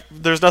nothing like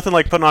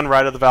putting on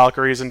Ride of the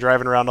Valkyries and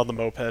driving around on the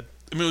moped.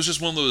 I mean, it was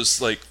just one of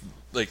those like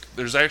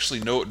there's actually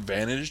no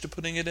advantage to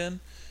putting it in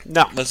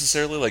No.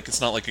 necessarily. Like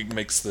it's not like it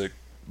makes the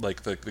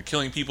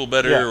killing people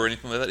better Yeah. or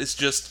anything like that. It's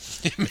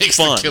just It makes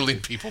fun. the killing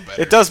people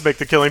better. It does make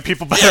the killing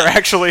people better,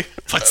 actually.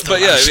 Puts the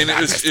But yeah, I lives mean, of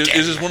it's others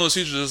just down. one of those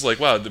features. Is like,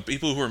 wow, the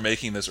people who are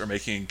making this are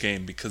making a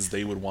game because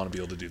they would want to be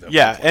able to do that.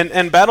 Yeah,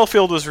 and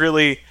Battlefield was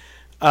really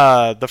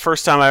the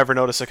first time I ever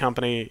noticed a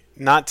company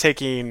not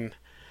taking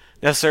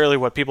necessarily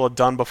what people had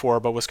done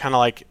before, but was kind of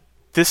like,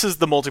 this is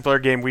the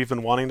multiplayer game we've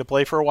been wanting to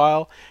play for a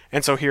while,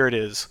 and so here it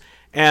is.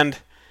 And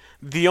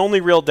the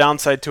only real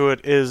downside to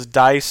it is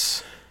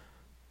DICE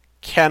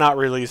cannot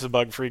release a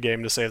bug-free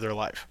game to save their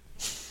life.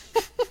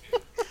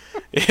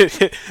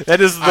 That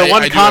is the I one do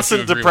have to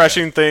constant agree with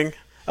depressing thing.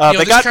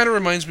 This kind of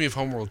reminds me of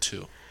Homeworld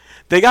 2.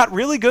 They got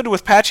really good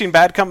with patching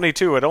Bad Company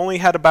 2. It only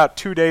had about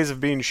 2 days of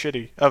being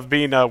shitty, of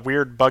being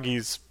weird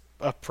buggies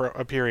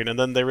appearing, and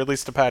then they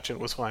released a patch and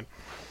it was fine.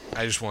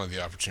 I just wanted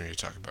the opportunity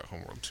to talk about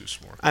Homeworld 2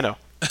 some more. I know.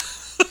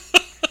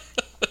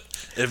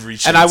 every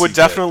chance And I would you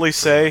get. definitely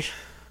say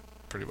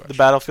Pretty much. the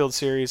Battlefield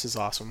series is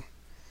awesome.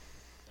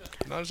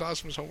 Not as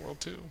awesome as Homeworld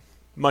 2.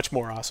 Much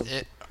more awesome.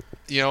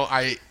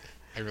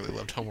 I really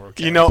loved Homeworld.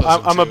 You know,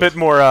 Cataclysm I'm a 2. bit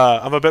more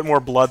I'm a bit more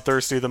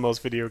bloodthirsty than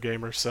most video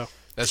gamers, so.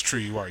 That's true,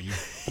 you are. You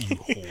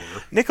whore.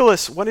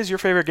 Nicholas, what is your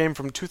favorite game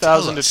from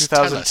 2000 to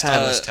 2010?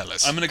 Tell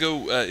us. I'm gonna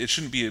go. It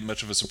shouldn't be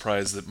much of a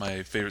surprise that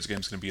my favorite game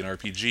is gonna be an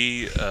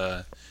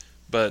RPG.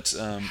 But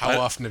How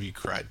often have you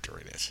cried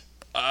during it?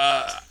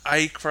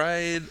 I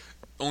cried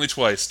only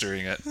twice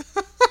during it.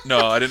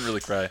 No, I didn't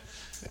really cry.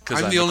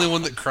 I'm the only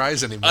one that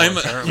cries anymore. I'm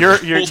apparently. a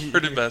You're-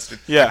 cold-hearted bastard.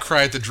 Yeah.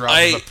 cry at the drop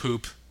I- of a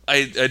poop.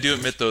 I do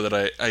admit though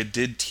that I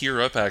did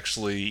tear up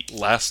actually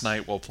last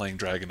night while playing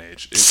Dragon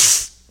Age.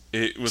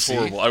 It was See?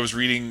 horrible. I was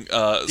reading. It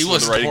Some of the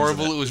wasn't writings in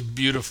horrible. it. It was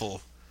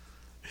beautiful.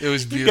 It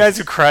was You beautiful. guys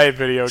who cry at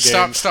video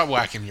games. Stop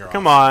whacking your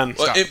Come off. on.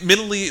 Well, Stop.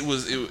 admittedly, it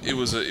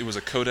was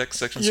a codex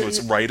section, so it's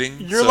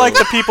writing. You're so- like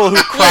the people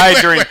who cried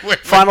during wait,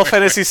 Final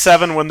Fantasy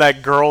VII when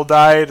that girl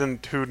died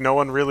and who no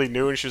one really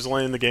knew and she was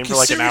only in the game for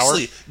like an hour.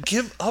 Seriously,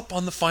 give up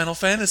on the Final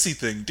Fantasy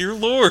thing, dear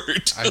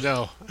Lord. I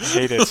know. I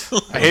hate it.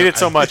 I hate it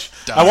so much.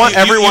 died. I want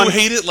everyone. You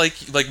hate it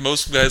like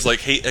most guys like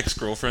hate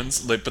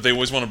ex-girlfriends, like, but they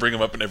always want to bring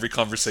them up in every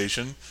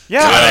conversation. Yeah.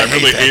 So, God, I I hate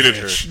really that hated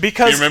bitch. her.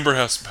 Because- you remember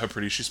how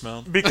pretty she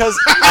smelled?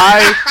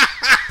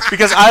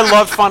 because I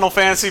loved Final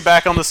Fantasy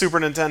back on the Super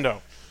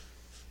Nintendo.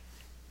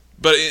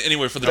 But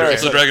anyway, for the, Alright.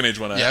 for the Dragon Age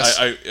one, Yes.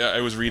 I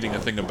was reading a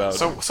thing about.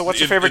 So what's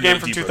your in- favorite in game the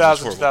from deep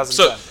 2000 It's horrible.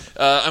 2010?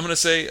 So I'm gonna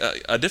say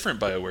a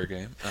different BioWare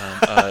game.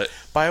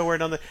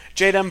 BioWare on the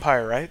Jade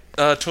Empire, right?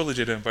 Totally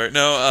Jade Empire.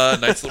 No,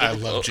 Knights of the I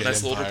love Jade Knights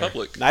of the Old Empire.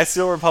 Republic. Nice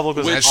Steel Republic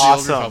was Knights of the Old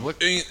awesome. Republic.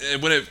 I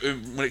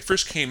mean, when it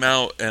first came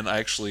out, and I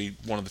actually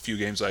one of the few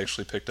games I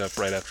actually picked up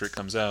right after it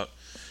comes out.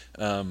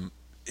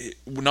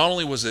 Not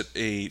only was it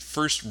a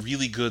first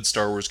really good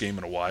Star Wars game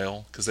in a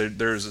while, because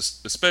there's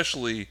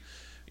especially,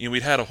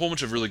 we'd had a whole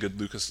bunch of really good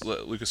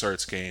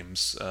LucasArts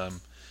games.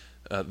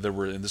 There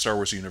were in the Star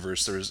Wars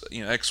universe. There was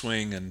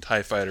X-Wing and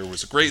TIE Fighter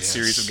was a great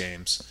series of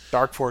games.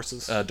 Dark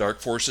Forces. Dark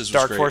Forces was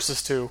Dark great.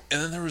 Forces 2.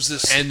 And then there was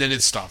this, And then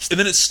it stops. and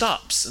then it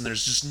stops, and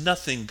there's just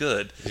nothing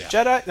good. Yeah.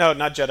 Jedi? No,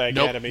 not Jedi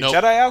Nope, Academy. nope.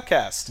 Jedi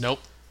Outcast. Nope.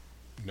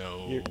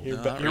 No. You're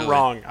Not really.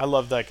 wrong. I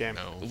love that game.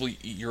 No. Well,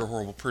 you're a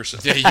horrible person.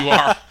 Yeah, you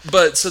are.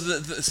 But so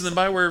then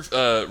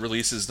BioWare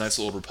releases Knights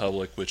of the Old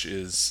Republic, which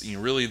is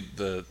really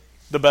the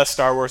best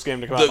Star Wars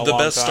game to come out in a the long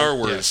best time. Star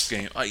Wars Yes.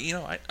 game.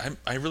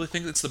 I really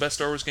think it's the best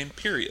Star Wars game.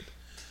 Period.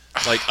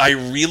 Like, I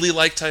really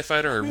like TIE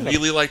Fighter. I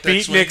really like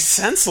Beat X-Wing. Nick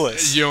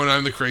senseless. You know, and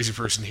I'm the crazy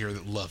person here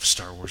that loves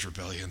Star Wars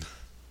Rebellion.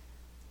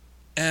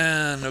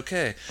 And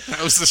okay,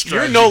 That was the You're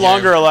strategy no game.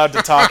 longer allowed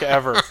to talk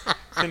ever.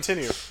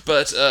 Continue.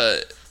 but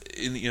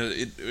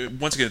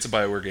once again, it's a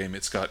BioWare game.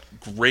 It's got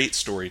great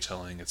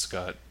storytelling. It's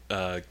got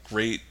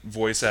great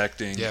voice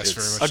acting. Yes, it's,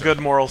 very A much. good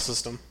moral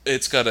system.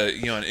 It's got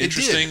an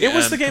interesting. It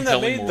was and the game that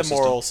compelling made the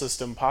moral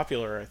system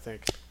popular, I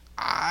think.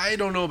 I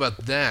don't know about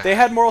that. They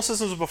had moral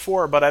systems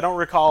before, but I don't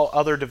recall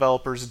other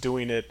developers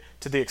doing it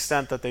to the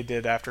extent that they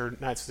did after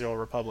Knights of the Old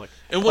Republic.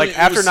 And like it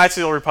after was- Knights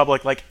of the Old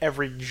Republic, like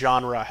every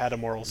genre had a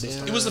moral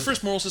system. It was the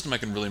first moral system I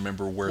can really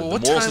remember where Well, the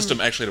what moral time-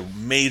 system actually had a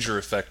major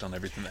effect on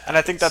everything that happened. And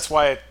I think that's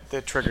why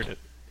it triggered it.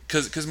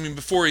 Because I mean,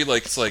 before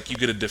it's like you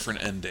get a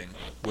different ending,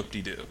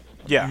 whoop-de-doo.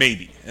 Yeah.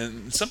 Maybe,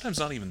 and sometimes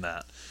not even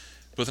that.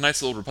 But with Knights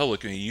of the Old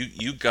Republic, I mean,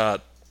 you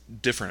got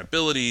different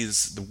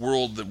abilities. The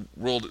world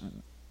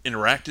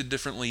interacted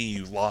differently.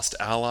 You lost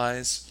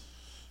allies.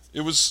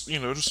 It was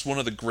just one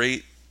of the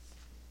great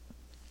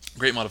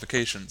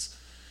modifications.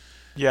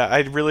 Yeah, I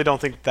really don't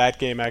think that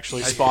game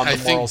actually spawned I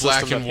the moral think Black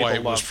system and that people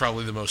White was love.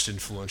 probably the most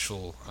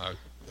influential.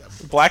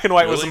 Black and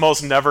White was Really? the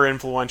most never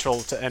influential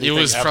to anything It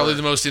was ever. probably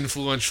the most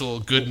influential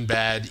good and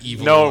bad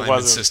evil No, it alignment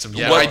wasn't. system.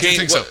 Yeah, what I do game?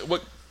 think so.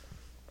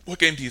 What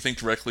game do you think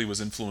directly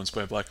was influenced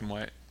by Black and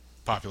White?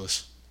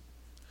 Populous.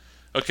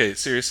 Okay,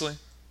 seriously,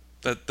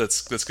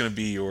 that's going to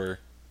be your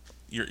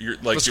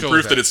Let's your go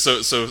proof with that it's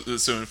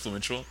so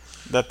influential.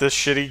 that this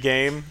shitty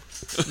game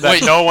that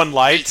Wait. no one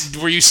liked.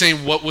 Were you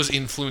saying what was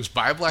influenced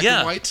by Black Yeah.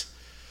 and White?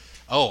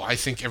 Oh, I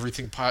think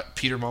everything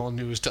Peter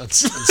Molyneux has done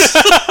since.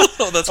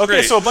 Oh, that's Okay,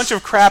 great. so a bunch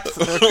of crap.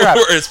 crap.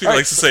 or as people All right,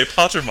 like to say,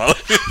 Potter Molyneux.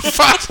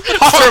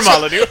 Potter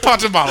Molyneux.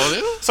 Potter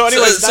Molyneux. So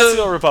anyways, Knights of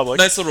the Old Republic.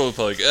 Knights of the Old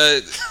Republic.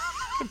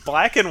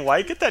 Black and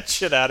White, get that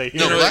shit out of here.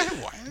 No, know, Black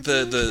and White.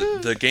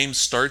 The game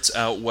starts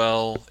out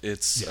well.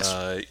 It's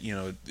Yes.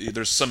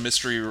 there's some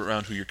mystery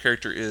around who your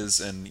character is,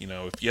 and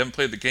if you haven't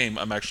played the game,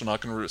 I'm actually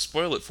not going to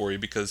spoil it for you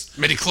because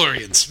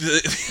Midichlorians.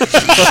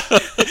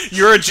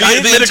 You're a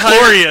giant entire,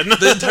 midichlorian.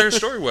 the entire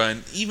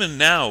storyline. Even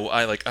now,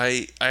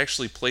 I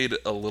actually played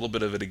a little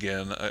bit of it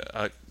again,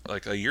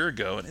 like a year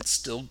ago, and it's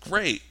still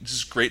great. It's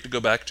just great to go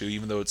back to,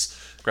 even though its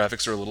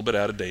graphics are a little bit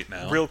out of date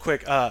now. Real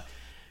quick,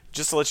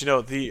 just to let you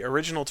know, the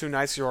original two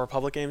Knights of the Old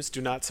Republic games do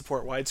not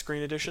support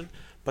widescreen edition,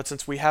 but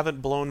since we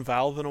haven't blown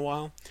Valve in a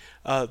while,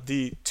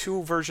 the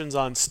two versions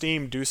on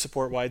Steam do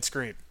support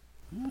widescreen.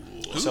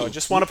 So I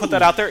just want to put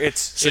that out there.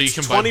 It's you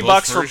can buy $20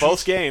 both for versions?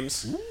 both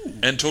games.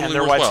 and totally and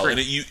they're worthwhile. widescreen.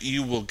 And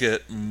you will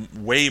get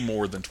way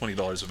more than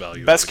 $20 of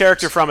value. Best out of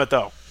character games. from it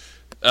though.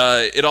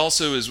 It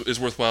also is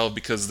worthwhile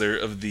because they're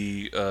of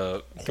the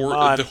on.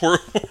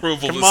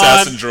 horrible Come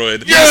assassin on.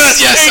 droid.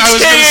 Yes, I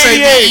was going to say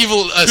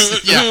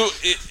HK88.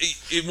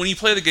 the evil. Yeah. When you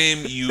play the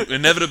game, you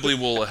inevitably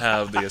will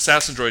have the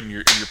assassin droid in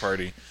your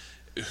party,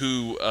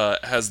 who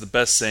has the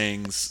best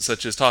sayings,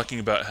 such as talking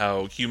about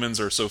how humans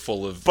are so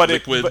full of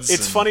liquids. But it's and-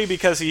 funny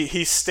because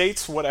he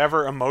states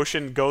whatever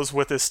emotion goes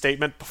with his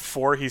statement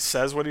before he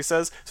says what he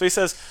says. So he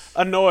says,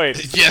 annoyed.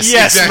 Yes,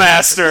 exactly.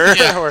 master.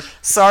 Yeah. Or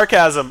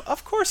sarcasm.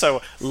 Of course I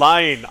will.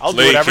 Lying. I'll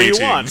do whatever you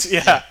Placating. want.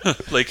 Yeah.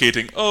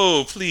 placating.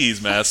 Oh,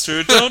 please,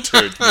 master, don't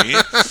hurt me.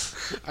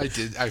 I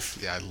did. I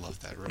love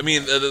that. I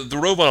mean, the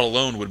robot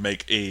alone would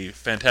make a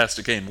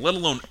fantastic game, let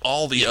alone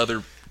all the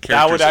other characters.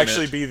 That would in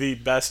actually it. be the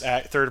best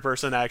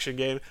third-person action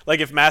game. Like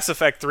if Mass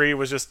Effect 3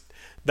 was just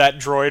that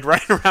droid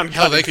running around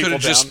Hell, gunning they could people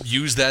have down. just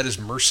used that as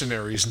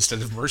mercenaries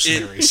instead of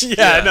mercenaries.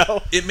 Yeah, I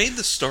know. It made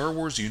the Star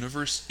Wars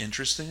universe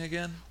interesting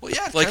again. Well,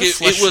 yeah, like kinda it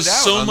fleshed was it out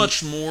so on-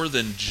 much more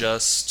than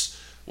just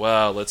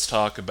let's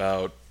talk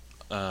about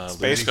Luke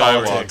Space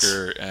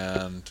Skywalker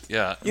and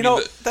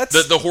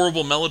the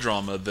horrible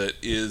melodrama that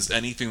is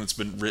anything that's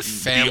been written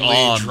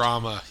Family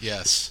drama,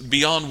 yes.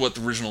 beyond what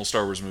the original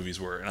Star Wars movies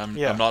were. And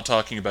I'm not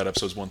talking about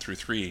episodes 1 through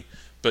 3,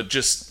 but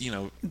just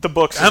the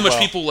books. how as much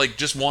well. people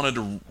just wanted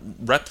to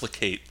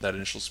replicate that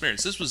initial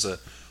experience. This was a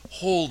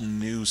whole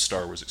new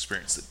Star Wars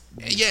experience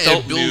that Yeah,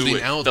 felt building new,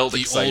 it out felt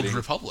the exciting. Old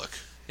Republic.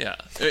 Yeah,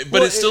 but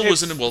Well, it still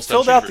wasn't a filled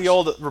well-established out the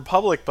universe. Old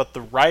Republic, but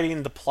the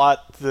writing, the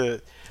plot,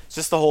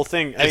 just the whole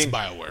thing. It's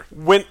BioWare.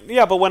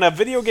 But when a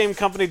video game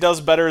company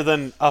does better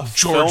than a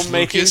George filmmaking,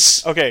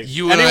 Lucas? okay,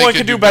 You and I anyone could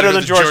could do do better better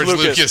than than George George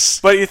Lucas. Lucas.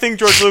 But you think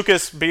George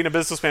Lucas, being a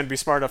businessman, would be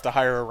smart enough to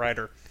hire a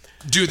writer?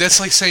 Dude, that's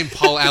like saying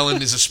Paul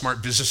Allen is a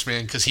smart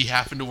businessman because he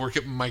happened to work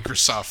at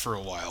Microsoft for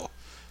a while.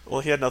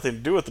 Well, he had nothing to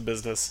do with the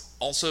business.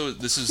 Also,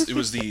 it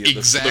was the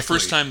Exactly.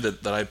 first time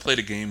that I played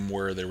a game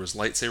where there was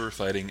lightsaber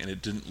fighting and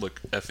it didn't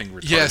look effing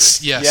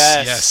retarded.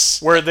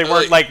 Yes. Where they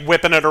weren't like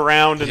whipping it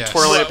around and Yes.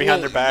 twirling Well, it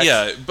behind their back.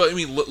 Yeah, but I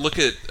mean, look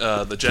at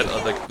the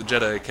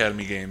Jedi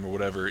Academy game or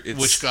whatever.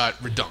 Which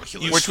got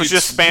ridiculous. Which was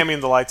just spamming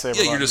the lightsaber.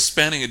 Yeah, you're button. just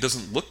spanning. It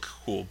doesn't look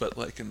cool, but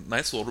like in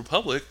Knights of the Old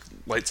Republic,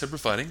 lightsaber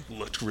fighting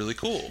looked really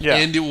cool. Yeah.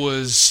 And it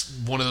was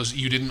one of those,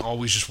 you didn't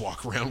always just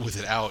walk around with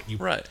it out. You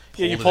Right.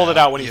 Yeah, you pulled it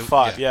out when you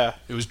fought, yeah.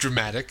 It was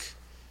dramatic.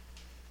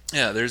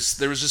 Yeah, there was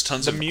just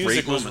tons The of great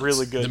music was moments.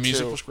 really good. The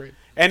music too. was great.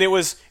 And it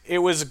was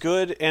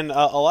good. And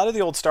a lot of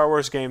the old Star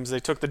Wars games, they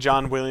took the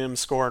John Williams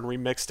score and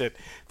remixed it.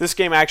 This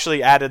game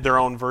actually added their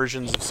own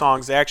versions of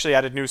songs. They actually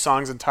added new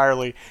songs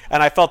entirely,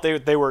 and I felt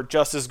they were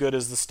just as good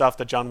as the stuff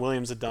that John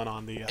Williams had done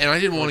on the. And I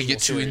didn't want to original get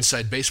too series.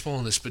 inside baseball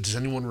on this, but does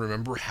anyone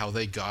remember how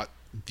they got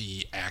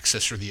the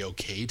access or the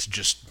okay to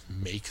just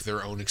make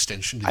their own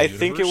extension to the I universe?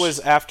 think it was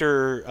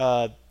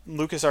after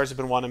LucasArts had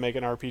been wanting to make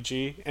an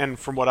RPG, and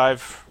from what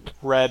I've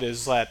read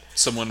is that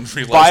Someone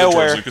realized that BioWare-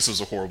 George Lucas was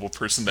a horrible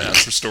person to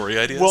ask for story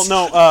ideas. well,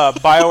 no,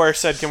 BioWare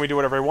said, "Can we do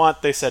whatever we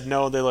want?" They said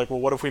no. They're like,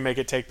 "Well, what if we make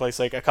it take place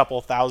like a couple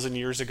thousand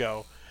years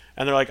ago?"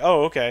 And they're like,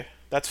 "Oh, okay,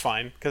 that's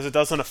fine because it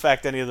doesn't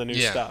affect any of the new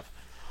Yeah. stuff."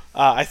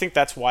 I think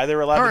that's why they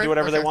were allowed to Alright, do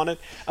whatever they okay. wanted.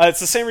 It's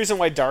the same reason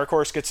why Dark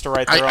Horse gets to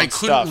write their I own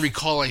couldn't stuff.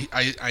 recall.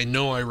 I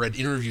know I read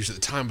interviews at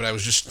the time, but I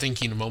was just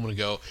thinking a moment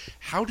ago,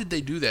 how did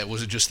they do that?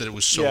 Was it just that it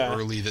was so Yeah.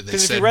 early that they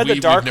 'Cause if said, you read the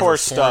we've Dark never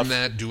Horse formed stuff,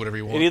 that, do whatever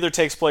you want? It either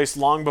takes place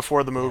long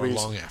before the movies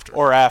long after.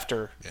 or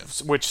after. Yeah.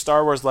 Which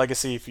Star Wars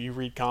Legacy, if you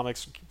read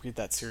comics, read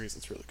that series,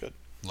 it's really good.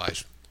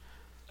 Lies.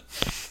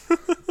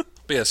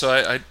 But yeah,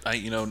 so I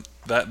you know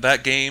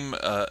that game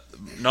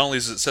not only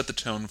does it set the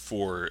tone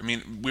for, I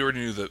mean, we already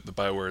knew that the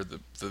BioWare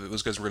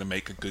those guys were going to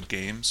make good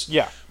games.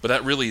 Yeah. But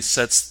that really is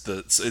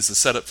the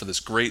setup for this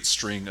great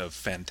string of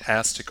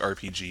fantastic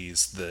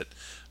RPGs that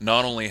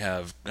not only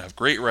have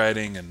great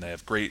writing and they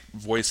have great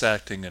voice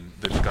acting and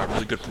they've got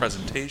really good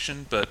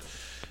presentation, but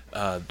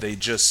they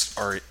just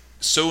are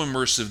so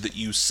immersive that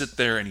you sit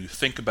there and you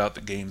think about the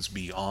games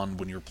beyond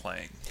when you're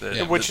playing.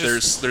 Yeah.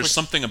 There's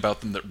something about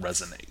them that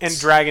resonates. And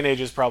Dragon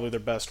Age is probably their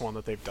best one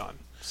that they've done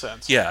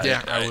since.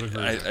 Yeah, I would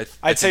agree with that.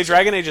 I'd say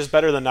Dragon Age is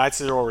better than Knights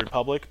of the Old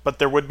Republic, but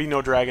there would be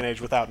no Dragon Age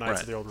without Knights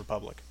Right. of the Old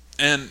Republic.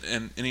 And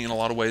in a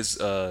lot of ways,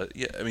 yeah,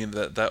 I mean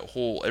that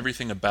whole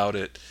everything about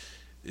it,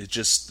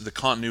 just the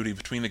continuity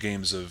between the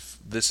games of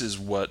this is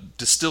what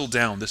distilled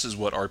down. This is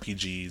what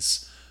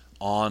RPGs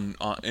on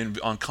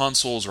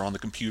consoles or on the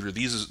computer.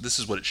 This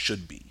is what it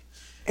should be.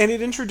 And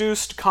it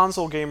introduced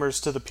console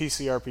gamers to the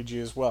PC RPG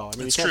as well. I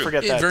mean, That's you can't true.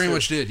 forget It that. very too.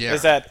 much did, yeah.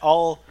 Is that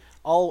all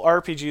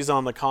RPGs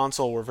on the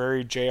console were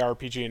very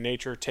JRPG in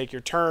nature. Take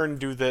your turn,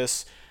 do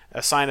this,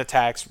 assign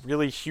attacks,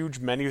 really huge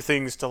menu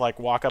things to like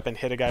walk up and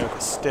hit a guy with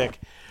a stick.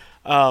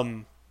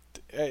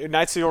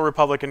 Knights of the Old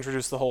Republic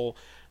introduced the whole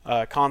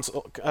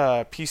console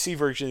PC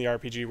version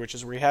of the RPG, which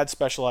is where you had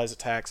specialized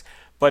attacks,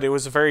 but it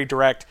was a very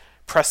direct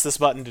press this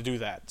button to do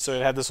that. So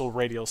it had this little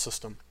radial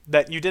system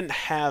that you didn't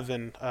have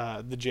in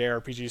the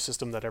JRPG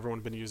system that everyone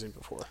had been using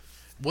before.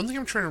 One thing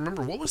I'm trying to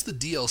remember, what was the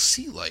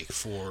DLC like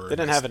for... They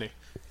didn't have any.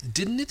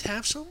 Didn't it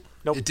have some?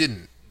 Nope. It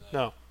didn't.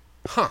 No.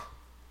 Huh.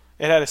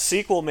 It had a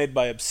sequel made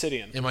by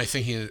Obsidian. Am I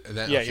thinking of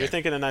that? Yeah, Okay. you're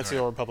thinking of Knights of the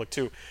All Old Republic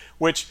 2,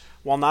 which,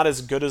 while not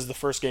as good as the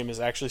first game, is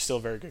actually still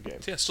a very good game.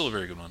 Yeah, still a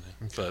very good one,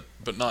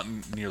 but not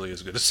nearly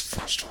as good as the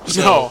first one.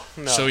 No.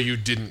 So you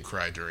didn't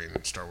cry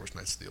during Star Wars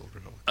Knights of the Old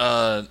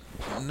Republic?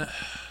 No,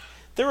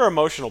 There were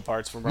emotional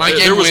parts from My there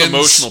game was wins.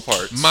 emotional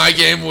parts. My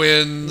game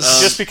wins.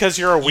 just because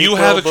you're a weak you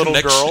have a little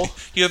connection. girl.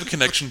 You have a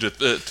connection to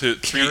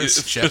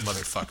Terrence Shep,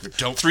 motherfucker.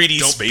 Don't 3D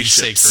don't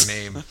spaceships.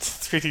 Say her name.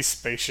 3D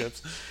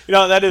spaceships. You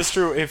know, that is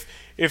true.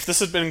 If this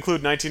had been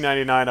included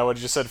 1999, I would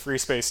have just said Free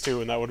Space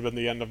 2, and that would have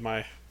been the end of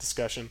my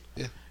discussion.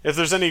 Yeah. If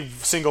there's any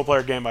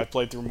single-player game I've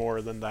played through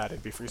more than that,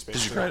 it'd be Free Space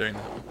Did 2. you cry during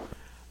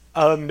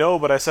that? No,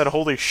 but I said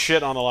holy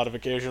shit on a lot of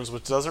occasions,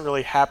 which doesn't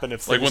really happen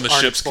if Like things when the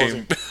aren't ships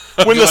exploding.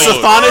 came. When the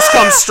Oh. Sothonis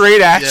comes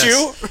straight at Yes.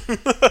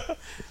 you.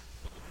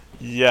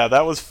 Yeah,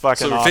 that was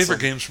fucking So, awesome.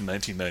 favorite games from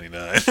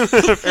 1999.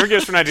 Favorite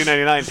games from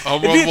 1999. It'd be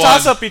Homeworld a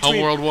toss-up 1, between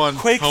Homeworld 1,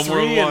 Quake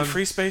Homeworld 3 and 1.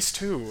 Free Space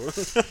 2.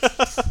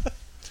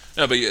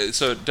 No, but yeah,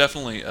 so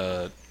definitely,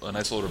 Knights of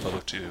the Old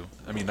Republic 2.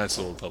 I mean, Knights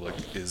of the Old Republic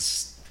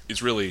is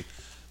really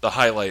the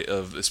highlight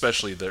of,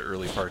 especially the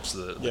early parts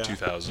of the Yeah.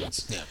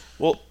 2000s. Yeah.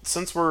 Well,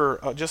 since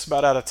we're just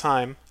about out of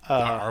time,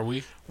 Are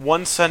we?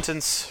 one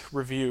sentence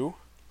review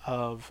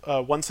of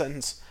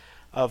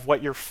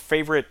what your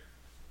favorite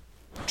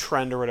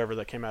trend or whatever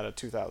that came out of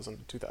 2000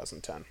 to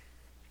 2010.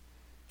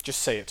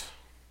 Just say it.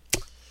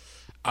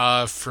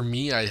 For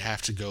me, I'd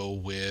have to go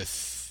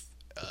with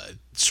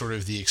sort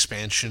of the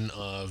expansion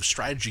of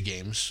strategy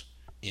games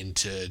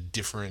into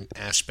different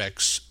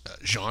aspects,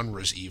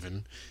 genres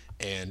even,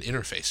 and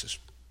interfaces.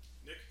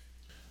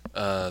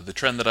 The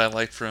trend that I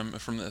like from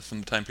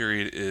the time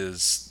period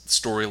is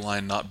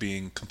storyline not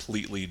being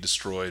completely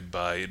destroyed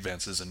by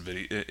advances in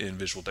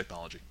visual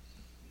technology.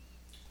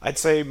 I'd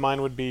say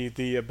mine would be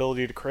the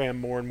ability to cram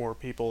more and more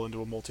people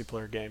into a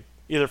multiplayer game,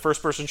 either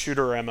first-person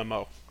shooter or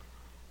MMO.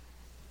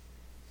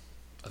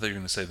 I thought you were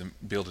going to say the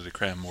ability to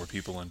cram more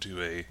people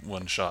into a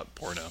one-shot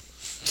porno.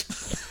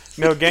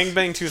 No,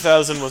 Gangbang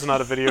 2000 was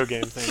not a video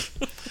game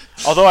thing.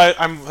 Although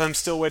I'm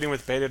still waiting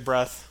with bated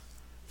breath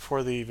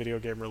for the video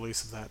game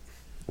release of that.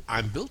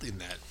 I'm building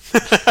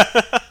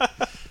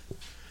that.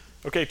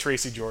 Okay,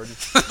 Tracy Jordan.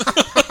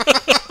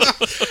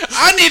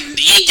 I need an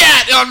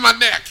EGAT on my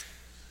neck.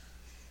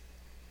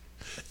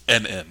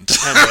 An end.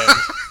 And,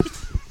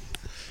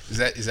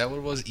 Is that what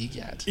it was?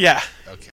 EGAT? yeah. Okay.